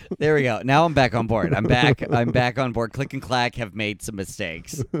 There we go. Now I'm back on board. I'm back on board. Click and Clack have made some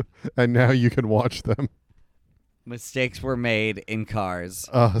mistakes. And now you can watch them. Mistakes were made in Cars.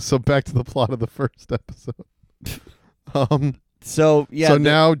 So back to the plot of the first episode. So yeah. So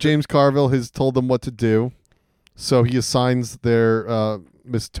now James Carville has told them what to do. So he assigns their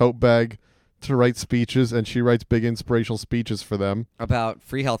Miss Totebag to write speeches, and she writes big inspirational speeches for them. about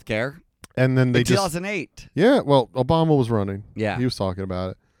free healthcare. And then they In just 2008. yeah. Well, Obama was running. Yeah. He was talking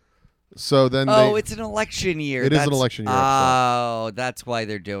about it. So then It's an election year. It is an election year episode. Oh, that's why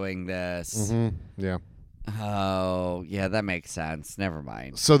they're doing this. Yeah. Oh, yeah, that makes sense. Never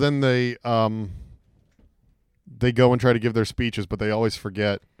mind. So then they go and try to give their speeches, but they always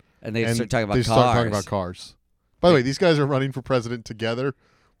forget. And they start talking about they cars. start talking about cars. By the way, these guys are running for president together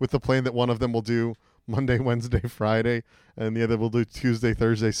with the plan that one of them will do Monday, Wednesday, Friday, and the other will do Tuesday,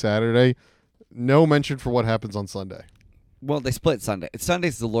 Thursday, Saturday. No mention for what happens on Sunday. Well, they split Sunday.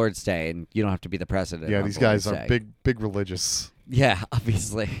 Sunday's the Lord's Day, and you don't have to be the president. Yeah, on these the guys Lord's are Day. big religious. Yeah,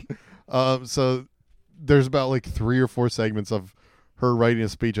 obviously. So there's about like 3 or 4 segments of her writing a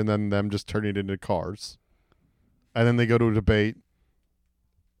speech and then them just turning it into cars. And then they go to a debate,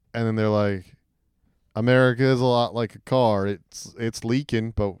 and then they're like, America is a lot like a car. It's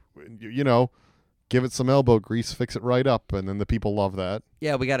leaking, but give it some elbow grease, fix it right up, and then the people love that.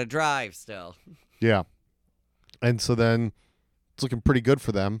 Yeah, we got to drive still. Yeah. And so then it's looking pretty good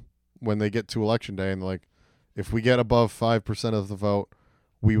for them when they get to election day, and they're like, if we get above 5% of the vote,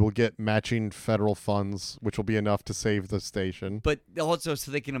 we will get matching federal funds, which will be enough to save the station. But also so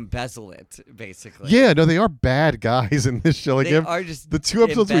they can embezzle it, basically. Yeah, no, they are bad guys in this show. Like, They are just the two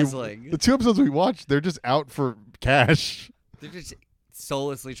embezzling. episodes we watched, they're just out for cash. They're just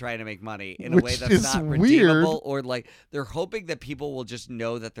soullessly trying to make money in Which a way that's is not weird. redeemable, or like they're hoping that people will just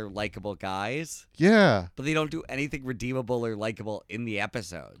know that they're likable guys, Yeah. but they don't do anything redeemable or likable in the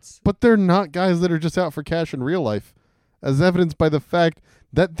episodes. But they're not guys that are just out for cash in real life, as evidenced by the fact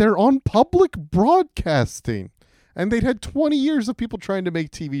that they're on public broadcasting. And they'd had 20 years of people trying to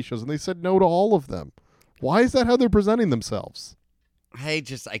make TV shows, and they said no to all of them. Why is that how they're presenting themselves? I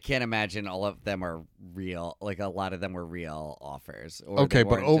can't imagine all of them are real. Like, a lot of them were real offers. Or Okay, they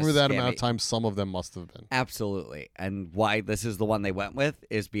but weren't over just that scammy. amount of time, some of them must have been. Absolutely. And why this is the one they went with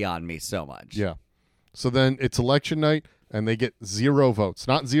is beyond me so much. Yeah. So then it's election night, and they get 0 votes.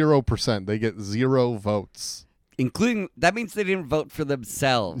 Not 0%. They get 0 votes. Including, that means they didn't vote for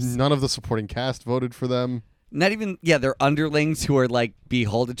themselves. None of the supporting cast voted for them. Not even, their underlings who are like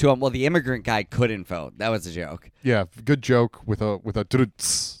beholden to them. Well, the immigrant guy couldn't vote. That was a joke. Yeah, good joke with a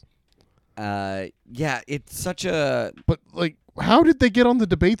druts. It's such a... But like, how did they get on the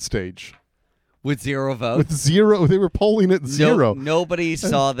debate stage With 0 votes? with 0? They were polling at 0. Nobody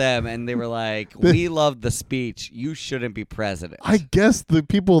saw them, and they were like, we love the speech. You shouldn't be president. I guess the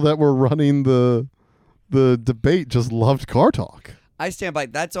people that were running the debate just loved car talk. I stand by.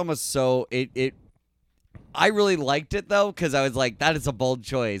 That's almost so... I really liked it, though, because I was like, that is a bold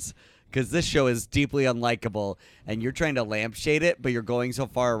choice. Because this show is deeply unlikable, and you're trying to lampshade it, but you're going so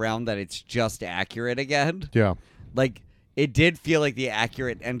far around that it's just accurate again. Yeah. Like, it did feel like the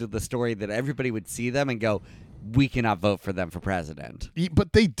accurate end of the story that everybody would see them and go, we cannot vote for them for president.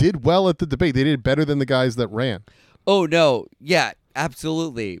 But they did well at the debate. They did better than the guys that ran. Oh, no. Yeah,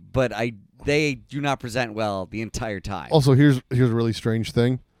 absolutely. But they do not present well the entire time. Also, here's a really strange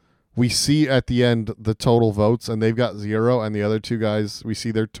thing. We see at the end the total votes, and they've got 0, and the other 2 guys, we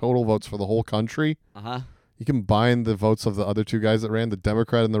see their total votes for the whole country. Uh-huh. You combine the votes of the other 2 guys that ran, the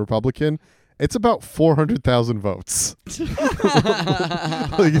Democrat and the Republican. It's about 400,000 votes.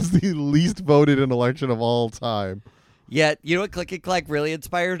 Like, it's the least voted in election of all time. Yet, you know what Click and Clack really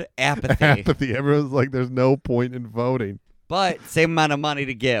inspired? Apathy. Apathy. Everyone's like, there's no point in voting. but same amount of money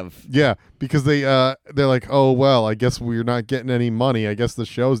to give. Yeah, because they're like, oh well, I guess we're not getting any money. I guess the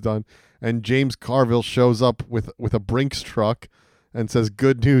show's done. And James Carville shows up with a Brinks truck and says,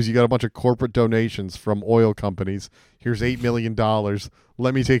 "Good news, you got a bunch of corporate donations from oil companies. Here's $8 million.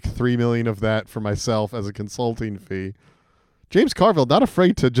 Let me take $3 million of that for myself as a consulting fee." James Carville not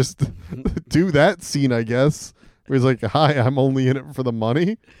afraid to just do that scene, I guess. Where he's like, "Hi, I'm only in it for the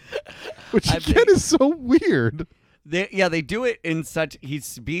money," which again is so weird. They do it in such.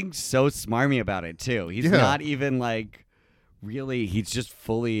 He's being so smarmy about it too. He's not even like really. He's just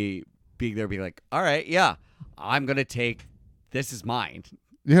fully being there, being like, "All right, yeah, I'm gonna take. This is mine.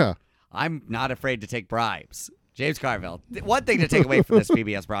 Yeah, I'm not afraid to take bribes." James Carville. One thing to take away from this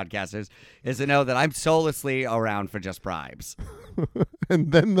PBS broadcasters is to know that I'm soullessly around for just bribes.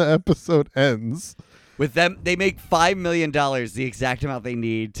 And then the episode ends with them. They make $5 million, the exact amount they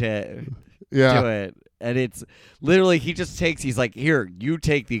need to do it. And it's literally, he's like, "Here, you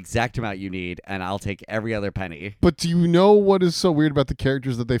take the exact amount you need, and I'll take every other penny." But do you know what is so weird about the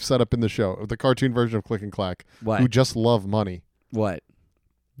characters that they've set up in the show, the cartoon version of Click and Clack, What? who just love money? What?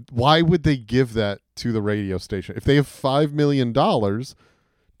 Why would they give that to the radio station? If they have $5 million,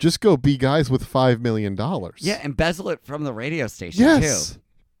 just go be guys with $5 million. Yeah, embezzle it from the radio station, yes. too.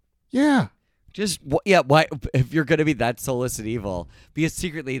 Yeah. Why, if you're going to be that soulless and evil, because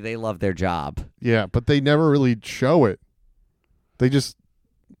secretly they love their job. Yeah, but they never really show it. They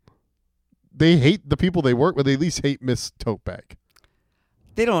hate the people they work with. They at least hate Miss Topebag.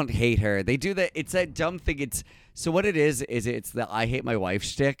 They don't hate her. They do that. It's that dumb thing. So what it is it's the "I hate my wife"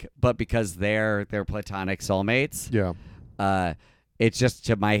 shtick, but because they're platonic soulmates. Yeah. It's just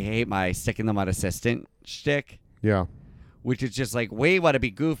to hate my sticking them on assistant shtick. Yeah. Which is just like, we want to be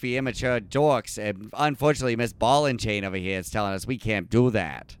goofy, immature dorks, and unfortunately, Miss Ball and Chain over here is telling us we can't do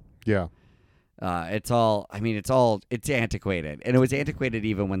that. Yeah. It's antiquated. And it was antiquated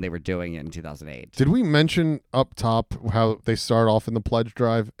even when they were doing it in 2008. Did we mention up top how they start off in the pledge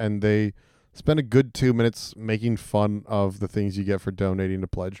drive and they spend a good 2 minutes making fun of the things you get for donating to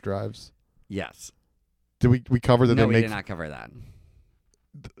pledge drives? Yes. Did we cover that? No, they we make did not cover that.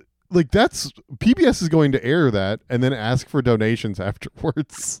 Like, that's PBS is going to air that and then ask for donations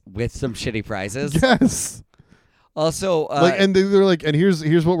afterwards With some shitty prizes. Yes. Also, and they're like, and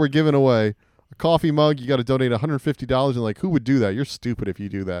here's what we're giving away: a coffee mug. You got to donate $150, and like, who would do that? You're stupid if you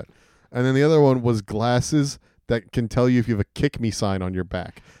do that. And then the other one was glasses that can tell you if you have a "kick me" sign on your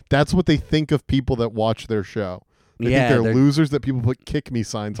back. That's what they think of people that watch their show. They think they're losers that people put "kick me"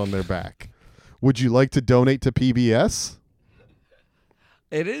 signs on their back. Would you like to donate to PBS?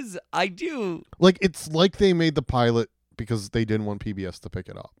 It is. I do. Like, it's like they made the pilot because they didn't want PBS to pick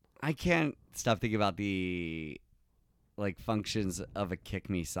it up. I can't stop thinking about the functions of a "kick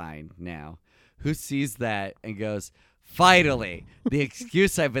me" sign now. Who sees that and goes, "Finally, the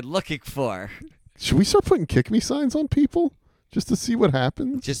excuse I've been looking for." Should we start putting "kick me" signs on people just to see what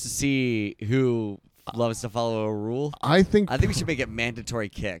happens? Just to see who loves to follow a rule? I think we should make it mandatory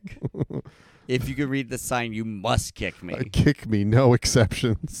kick. If you could read the sign, you must kick me. Kick me, no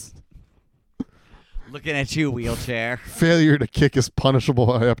exceptions. Looking at you, wheelchair. Failure to kick is punishable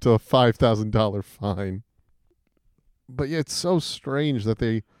by up to a $5,000 fine. But yeah, it's so strange that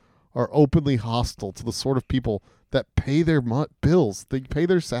they are openly hostile to the sort of people that pay their bills. They pay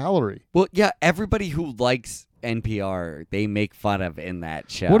their salary. Well, yeah, everybody who likes NPR, they make fun of in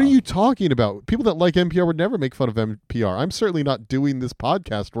that show. What are you talking about? People that like NPR would never make fun of NPR. I'm certainly not doing this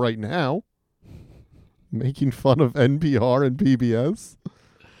podcast right now. Making fun of NPR and PBS.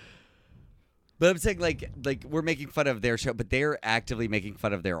 But I'm saying, like we're making fun of their show, but they're actively making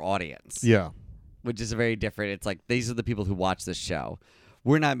fun of their audience. Yeah. Which is very different. It's like, these are the people who watch this show.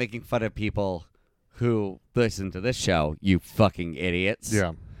 We're not making fun of people who listen to this show, you fucking idiots.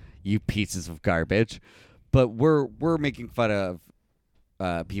 Yeah. You pieces of garbage. But we're making fun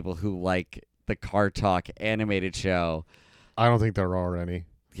of people who like the Car Talk animated show. I don't think there are any.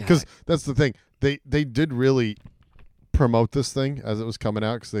 Because that's the thing. They did really promote this thing as it was coming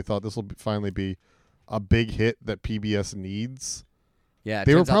out because they thought this will finally be a big hit that PBS needs. Yeah,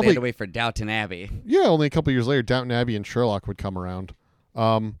 they were probably they had to wait for Downton Abbey. Yeah, only a couple years later, Downton Abbey and Sherlock would come around.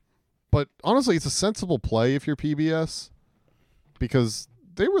 But honestly, it's a sensible play if you're PBS because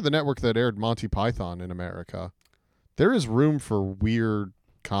they were the network that aired Monty Python in America. There is room for weird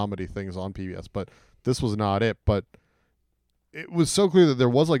comedy things on PBS, but this was not it. But it was so clear that there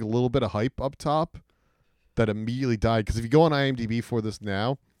was like a little bit of hype up top that immediately died. Because if you go on IMDb for this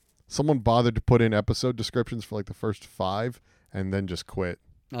now, someone bothered to put in episode descriptions for like the first 5 and then just quit.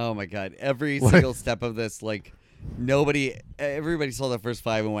 Oh my God. Every single step of this, like, Everybody saw the first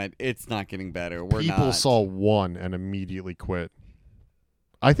 5 and went, "It's not getting better. We're People not." saw 1 and immediately quit.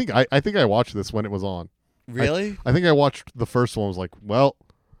 I think I watched this when it was on. Really? I think I watched the first one. Was like, well,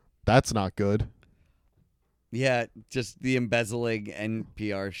 that's not good. Yeah, just the embezzling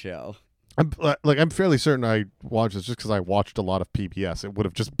NPR show. I'm fairly certain I watched this just because I watched a lot of PBS. It would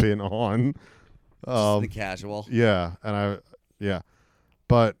have just been on. Just the casual. Yeah,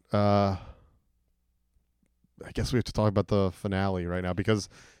 but I guess we have to talk about the finale right now because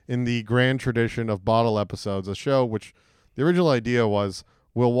in the grand tradition of bottle episodes, a show which the original idea was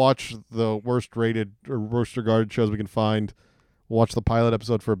we'll watch the worst rated or worst regarded shows we can find. We'll watch the pilot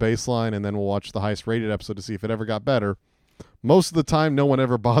episode for a baseline, and then we'll watch the highest rated episode to see if it ever got better. Most of the time, no one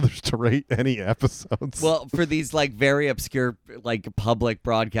ever bothers to rate any episodes. Well, for these like very obscure like public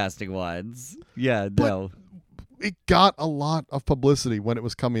broadcasting ones, yeah, no. It got a lot of publicity when it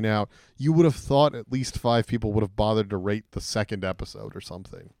was coming out. You would have thought at least 5 people would have bothered to rate the second episode or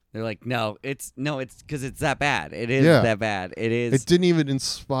something. They're like, no, it's because it's that bad. It is Yeah. that bad. It is. It didn't even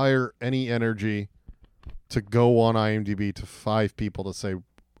inspire any energy to go on IMDb to 5 people to say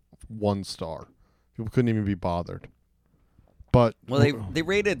 1 star. People couldn't even be bothered. But Well, they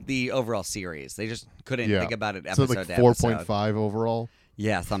rated the overall series. They just couldn't think about it so episode like to 4.5 overall.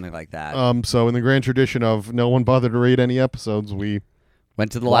 Yeah, something like that. So in the grand tradition of no one bothered to rate any episodes, we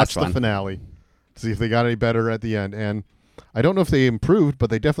Went to the watched last the one. finale to see if they got any better at the end. And I don't know if they improved, but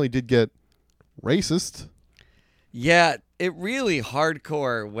they definitely did get racist. Yeah, it really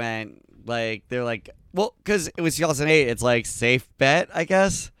hardcore went like they're like, well, because it was 2008. It's like safe bet, I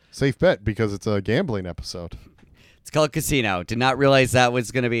guess. Safe bet because it's a gambling episode It's called Casino. Did not realize that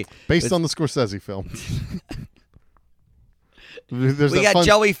was going to be. based on the Scorsese film. We got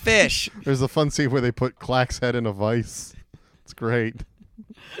Joey Fish. There's a fun scene where they put Clack's head in a vice. It's great.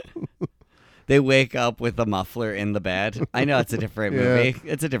 They wake up with a muffler in the bed. I know it's a different Yeah. movie.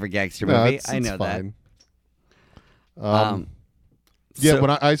 It's a different gangster No, movie. it's I know fine. that. Yeah, So-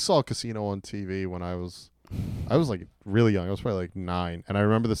 when I saw Casino on TV when I was like really young. I was probably like 9, and I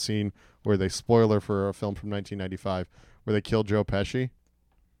remember the scene where they spoiler for a film from 1995 where they killed Joe Pesci.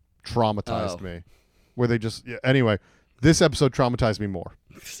 Traumatized me. Where they just anyway. This episode traumatized me more.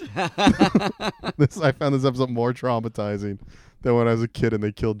 I found this episode more traumatizing than when I was a kid and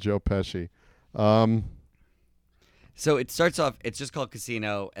they killed Joe Pesci. So it starts off. It's just called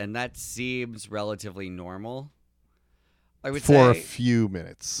Casino, and that seems relatively normal. I would for a say. few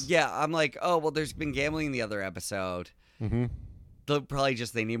minutes. Yeah, I'm like, oh well. There's been gambling in the other episode. Mm-hmm. They'll probably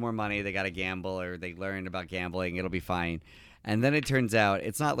just they need more money. They got to gamble, or they learned about gambling. It'll be fine. And then it turns out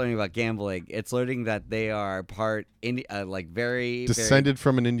it's not learning about gambling. It's learning that they are part very Descended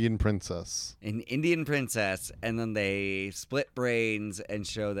from an Indian princess. an Indian princess, and then they split brains and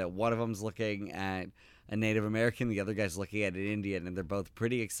show that one of them's looking at a Native American, the other guy's looking at an Indian, and they're both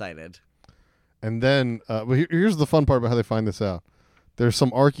pretty excited. And then here's the fun part about how they find this out. There's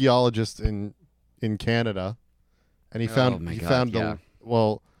some archaeologist in Canada, and he found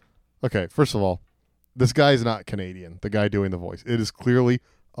well, okay, first of all, this guy is not Canadian, the guy doing the voice. It is clearly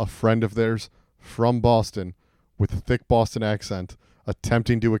a friend of theirs from Boston with a thick Boston accent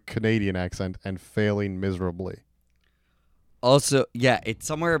attempting to do a Canadian accent and failing miserably. Also, yeah, it's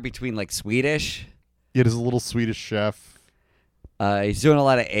somewhere between like Swedish. It is a little Swedish chef. He's doing a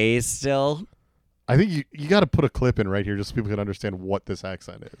lot of A's still. I think you got to put a clip in right here just so people can understand what this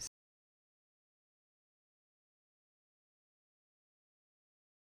accent is.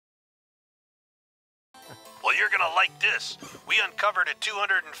 Well, you're going to like this. We uncovered a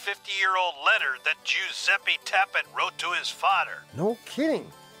 250-year-old letter that Giuseppe Tappet wrote to his father. No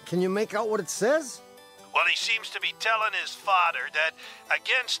kidding. Can you make out what it says? Well, he seems to be telling his father that,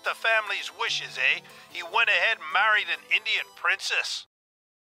 against the family's wishes, he went ahead and married an Indian princess.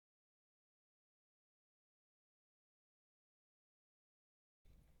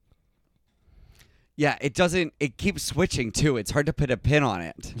 Yeah, it doesn't. It keeps switching too. It's hard to put a pin on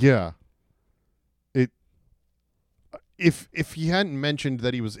it. Yeah. If he hadn't mentioned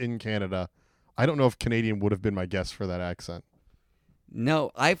that he was in Canada, I don't know if Canadian would have been my guess for that accent. No,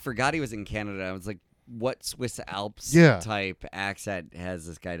 I forgot he was in Canada. I was like, what Swiss Alps type accent has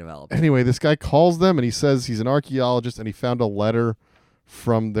this guy developed? Anyway, this guy calls them and he says he's an archaeologist and he found a letter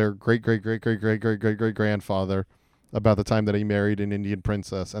from their great-great-great-great-great-great-great-grandfather about the time that he married an Indian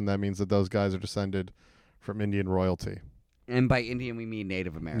princess, and that means that those guys are descended from Indian royalty. And by Indian, we mean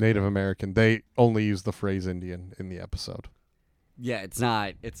Native American. Native American. They only use the phrase Indian in the episode. Yeah, it's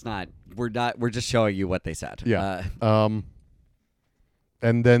not. We're just showing you what they said. Yeah. And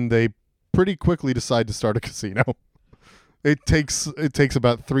then they pretty quickly decide to start a casino. It takes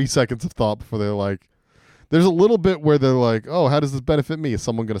about 3 seconds of thought before they're like, There's a little bit where they're like, oh, how does this benefit me? Is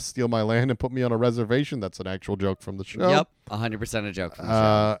someone going to steal my land and put me on a reservation? That's an actual joke from the show. Yep, 100% a joke from the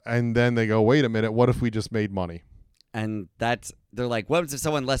show. And then they go, wait a minute, what if we just made money? And they're like, what if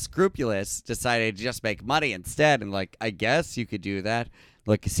someone less scrupulous decided to just make money instead? And like, I guess you could do that.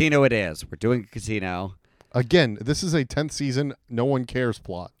 Like, casino it is. We're doing a casino. Again, this is a 10th season, no one cares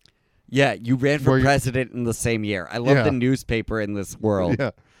plot. Yeah, you ran for president in the same year. I love the newspaper in this world.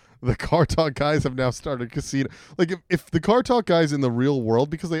 Yeah. The Car Talk guys have now started casino. Like, if the Car Talk guys in the real world,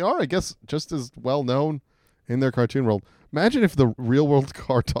 because they are, I guess, just as well known in their cartoon world, imagine if the real world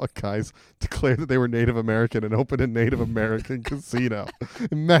Car Talk guys declared that they were Native American and opened a Native American casino.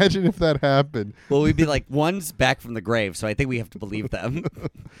 Imagine if that happened. Well, we'd be like, one's back from the grave, so I think we have to believe them.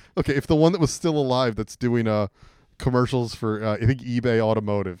 Okay, if the one that was still alive that's doing commercials for I think eBay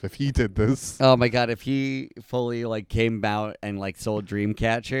Automotive, if he did this, Oh my god, if he fully like came out and like sold dream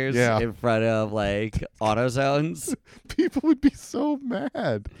catchers in front of like AutoZones. People would be so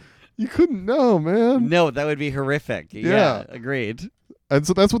mad. You couldn't know, man. No, that would be horrific. Yeah, agreed. And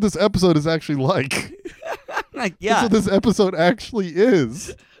so that's what this episode is actually like. Yeah. That's what this episode actually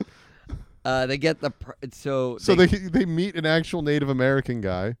is. They get the so they meet an actual Native American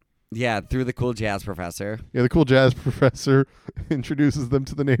guy. Yeah, through the cool jazz professor. Yeah, the cool jazz professor introduces them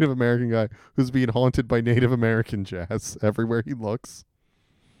to the Native American guy who's being haunted by Native American jazz everywhere he looks.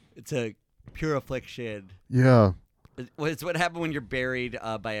 It's a pure affliction. Yeah. It's what happened when you're buried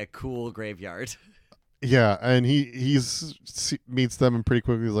by a cool graveyard. Yeah, and he meets them and pretty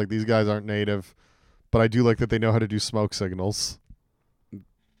quickly is like, these guys aren't native, but I do like that they know how to do smoke signals.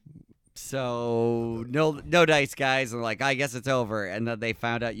 So no dice, guys, and like, I guess it's over. And then they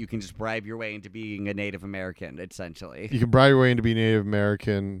found out you can just bribe your way into being a Native American, essentially. You can bribe your way into being Native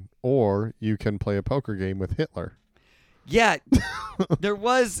American, or you can play a poker game with Hitler. Yeah, there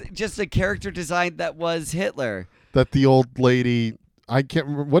was just a character design that was Hitler. That the old lady, I can't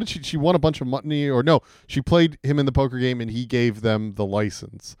remember, what did she won a bunch of money, or no, she played him in the poker game and he gave them the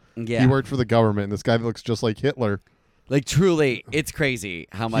license. Yeah. He worked for the government, and this guy that looks just like Hitler. Like, truly, it's crazy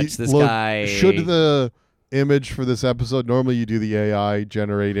how much this guy... Should the image for this episode, normally you do the AI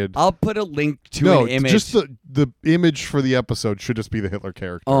generated... I'll put a link to an image. Just the image for the episode should just be the Hitler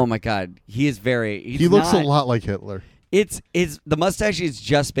character. Oh my god, he is very... He looks a lot like Hitler. It's the mustache is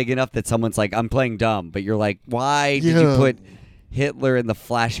just big enough that someone's like, I'm playing dumb, but you're like, why did you put Hitler in the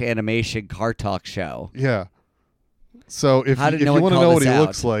Flash animation Car Talk show? Yeah. So if you want to know what he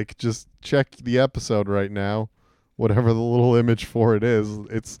looks like, just check the episode right now. Whatever the little image for it is,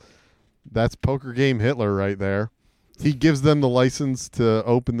 that's poker game Hitler right there. He gives them the license to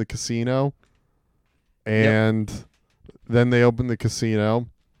open the casino, and then they open the casino.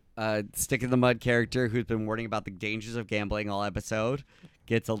 Stick in the Mud character, who's been warning about the dangers of gambling all episode,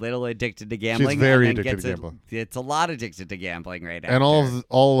 gets a little addicted to gambling. She's very addicted to gambling. It's a lot addicted to gambling right now. And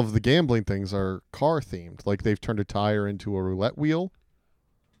all of the gambling things are car themed. Like they've turned a tire into a roulette wheel.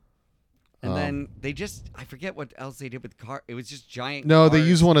 And then they I forget what else they did with car. It was just giant. No, cars. They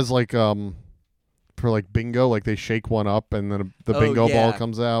use one as like for like bingo. Like they shake one up and then the bingo ball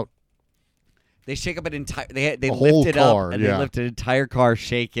comes out. They shake up an entire. They whole lift it car, up and they lift an entire car,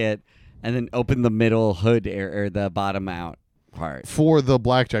 shake it, and then open the middle hood or the bottom out part. For the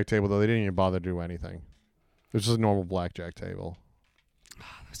blackjack table, though, they didn't even bother to do anything. It was just a normal blackjack table.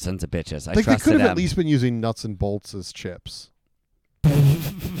 Sons of bitches. I think they could have them. at least been using nuts and bolts as chips.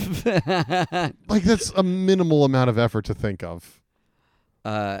 Like that's a minimal amount of effort to think of.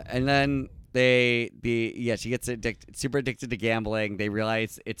 And then she gets super addicted to gambling. They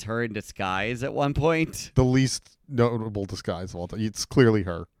realize it's her in disguise at one point. The least notable disguise of all time. It's clearly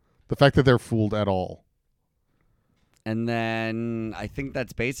her. The fact that they're fooled at all. And then I think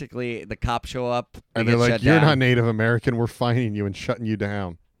that's basically the cops show up. And they're like, you're not Native American. We're fining you and shutting you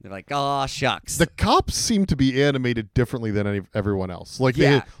down. They're like, oh, shucks. The cops seem to be animated differently than everyone else. Like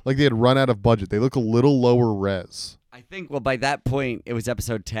they had run out of budget. They look a little lower res. I think, by that point, it was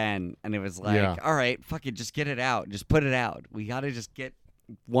episode 10, and it was like, all right, fuck it, just get it out. Just put it out. We got to just get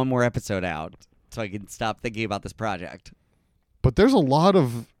one more episode out so I can stop thinking about this project. But there's a lot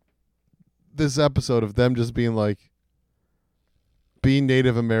of this episode of them just being like, being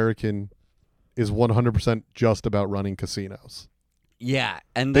Native American is 100% just about running casinos. Yeah,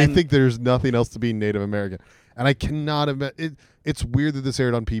 and they think there's nothing else to being Native American. And I cannot imagine. It's weird that this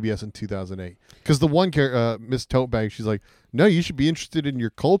aired on PBS in 2008. Because the one character, Miss Totebag, she's like, no, you should be interested in your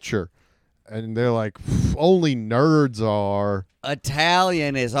culture. And they're like, only nerds are.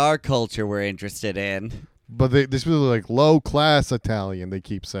 Italian is our culture we're interested in. But they specifically like low-class Italian, they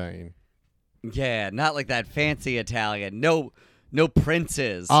keep saying. Yeah, not like that fancy Italian. No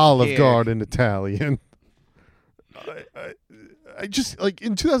princes. Olive here. Garden Italian. I just like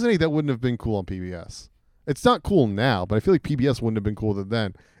in 2008 that wouldn't have been cool on PBS. It's not cool now, but I feel like PBS wouldn't have been cool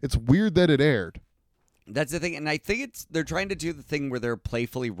then. It's weird that it aired. That's the thing, and I think they're trying to do the thing where they're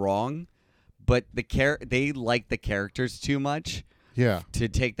playfully wrong, but they like the characters too much. Yeah. To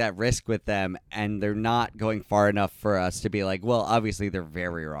take that risk with them, and they're not going far enough for us to be like, well, obviously they're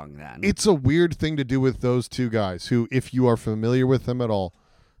very wrong then. It's a weird thing to do with those two guys who, if you are familiar with them at all,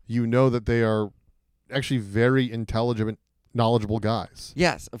 you know that they are actually very intelligent, knowledgeable guys.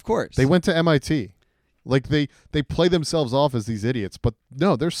 Yes, of course. They went to MIT. Like they play themselves off as these idiots, but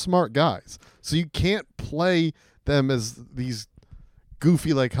no, they're smart guys. So you can't play them as these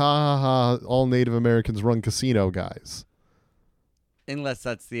goofy, like, ha ha ha, all Native Americans run casino guys. Unless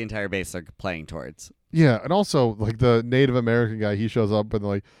that's the entire base they're playing towards. Yeah, and also, like, the Native American guy, he shows up and,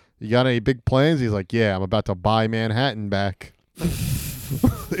 like, you got any big plans? He's like, yeah, I'm about to buy Manhattan back.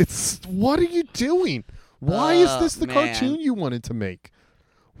 It's, what are you doing? Why is this the cartoon you wanted to make?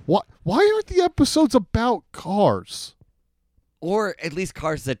 Why aren't the episodes about cars? Or at least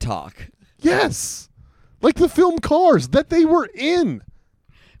cars that talk. Yes! Like the film Cars that they were in.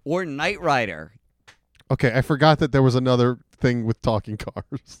 Or Knight Rider. Okay, I forgot that there was another thing with talking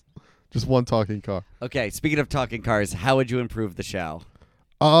cars. Just one talking car. Okay, speaking of talking cars, how would you improve the show?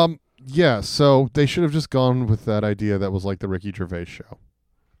 Yeah, so they should have just gone with that idea that was like the Ricky Gervais show.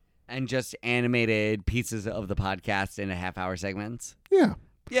 And just animated pieces of the podcast in half-hour segments? Yeah.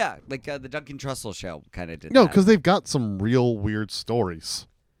 Yeah, like the Duncan Trussell show kind of did No, that. because they've got some real weird stories.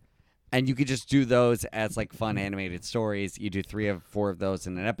 And you could just do those as like fun animated stories. You do 3 or 4 of those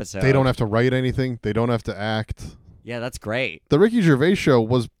in an episode. They don't have to write anything. They don't have to act. Yeah, that's great. The Ricky Gervais show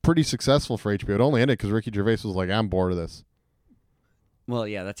was pretty successful for HBO. It only ended because Ricky Gervais was like, I'm bored of this. Well,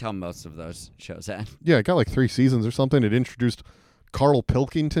 yeah, that's how most of those shows end. Yeah, it got like 3 seasons or something. It introduced Carl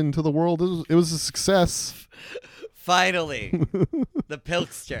Pilkington to the world. It was a success. Finally, the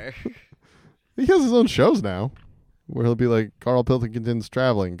Pilkster. He has his own shows now, where he'll be like, Carl Pilkington's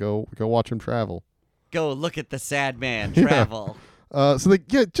traveling. Go watch him travel. Go look at the sad man Yeah. travel. Why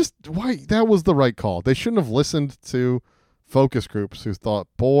that was the right call. They shouldn't have listened to focus groups who thought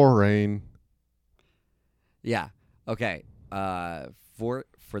boring. Yeah. Okay.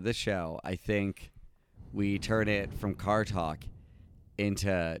 For this show, I think we turn it from car talk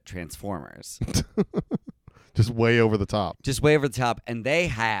into Transformers. Just way over the top. Just way over the top, and they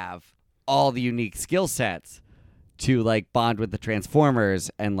have all the unique skill sets to like bond with the Transformers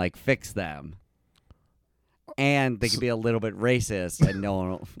and like fix them. And they can be a little bit racist, and no one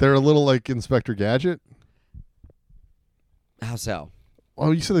will... They're a little like Inspector Gadget. How so?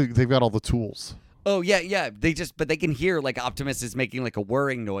 Oh, you said they've got all the tools. Oh yeah. But they can hear like Optimus is making like a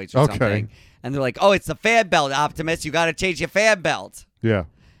whirring noise or Okay. something, and they're like, "Oh, it's the fan belt, Optimus. You got to change your fan belt." Yeah.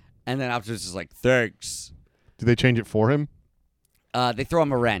 And then Optimus is like, "Thanks." Did they change it for him? They throw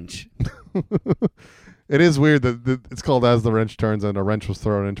him a wrench. It is weird that it's called As the Wrench Turns, and a wrench was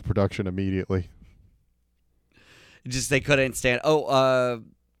thrown into production immediately. Just they couldn't stand. Oh,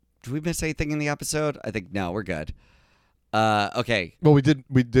 did we miss anything in the episode? I think no, we're good. Okay. Well,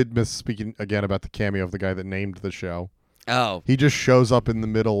 we did miss speaking again about the cameo of the guy that named the show. Oh, He just shows up in the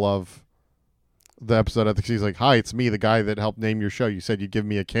middle of the episode. I think he's like, "Hi, it's me, the guy that helped name your show. You said you'd give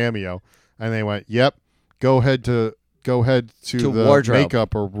me a cameo," and they went, "Yep, go ahead to the wardrobe.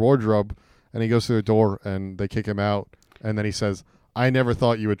 makeup or wardrobe," and he goes through the door, and they kick him out, and then he says, "I never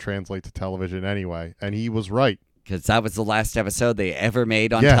thought you would translate to television anyway," and he was right. because that was the last episode they ever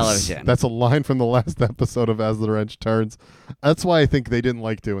made on Yes, television. that's a line from the last episode of As the Wrench Turns. That's why I think they didn't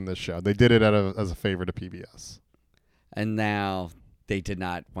like doing this show. They did it as a favor to PBS. And now they did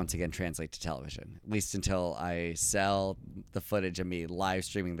not once again translate to television, at least until I sell the footage of me live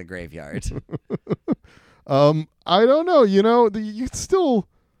streaming the graveyard. I don't know. You know, the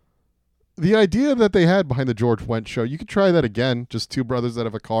idea that they had behind the George Wendt show, you could try that again. Just 2 brothers that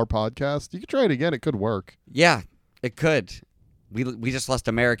have a car podcast. You could try it again. It could work. Yeah, it could. We just lost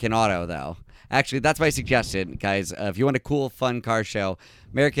American Auto, though. Actually, that's my suggestion, guys. If you want a cool, fun car show,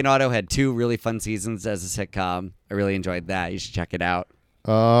 American Auto had 2 really fun seasons as a sitcom. I really enjoyed that. You should check it out.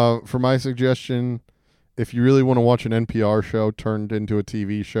 For my suggestion, if you really want to watch an NPR show turned into a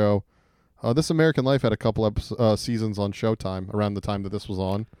TV show, This American Life had a couple seasons on Showtime around the time that this was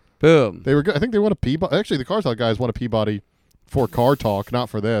on. Boom. They were good. I think they won a Peabody. Actually, the Car Talk guys won a Peabody for Car Talk, not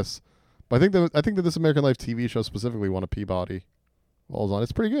for this. But I think that This American Life TV show specifically won a Peabody while it was on.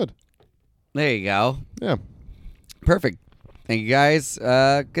 It's pretty good. There you go. Yeah. Perfect. Thank you, guys.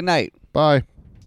 Good night. Bye.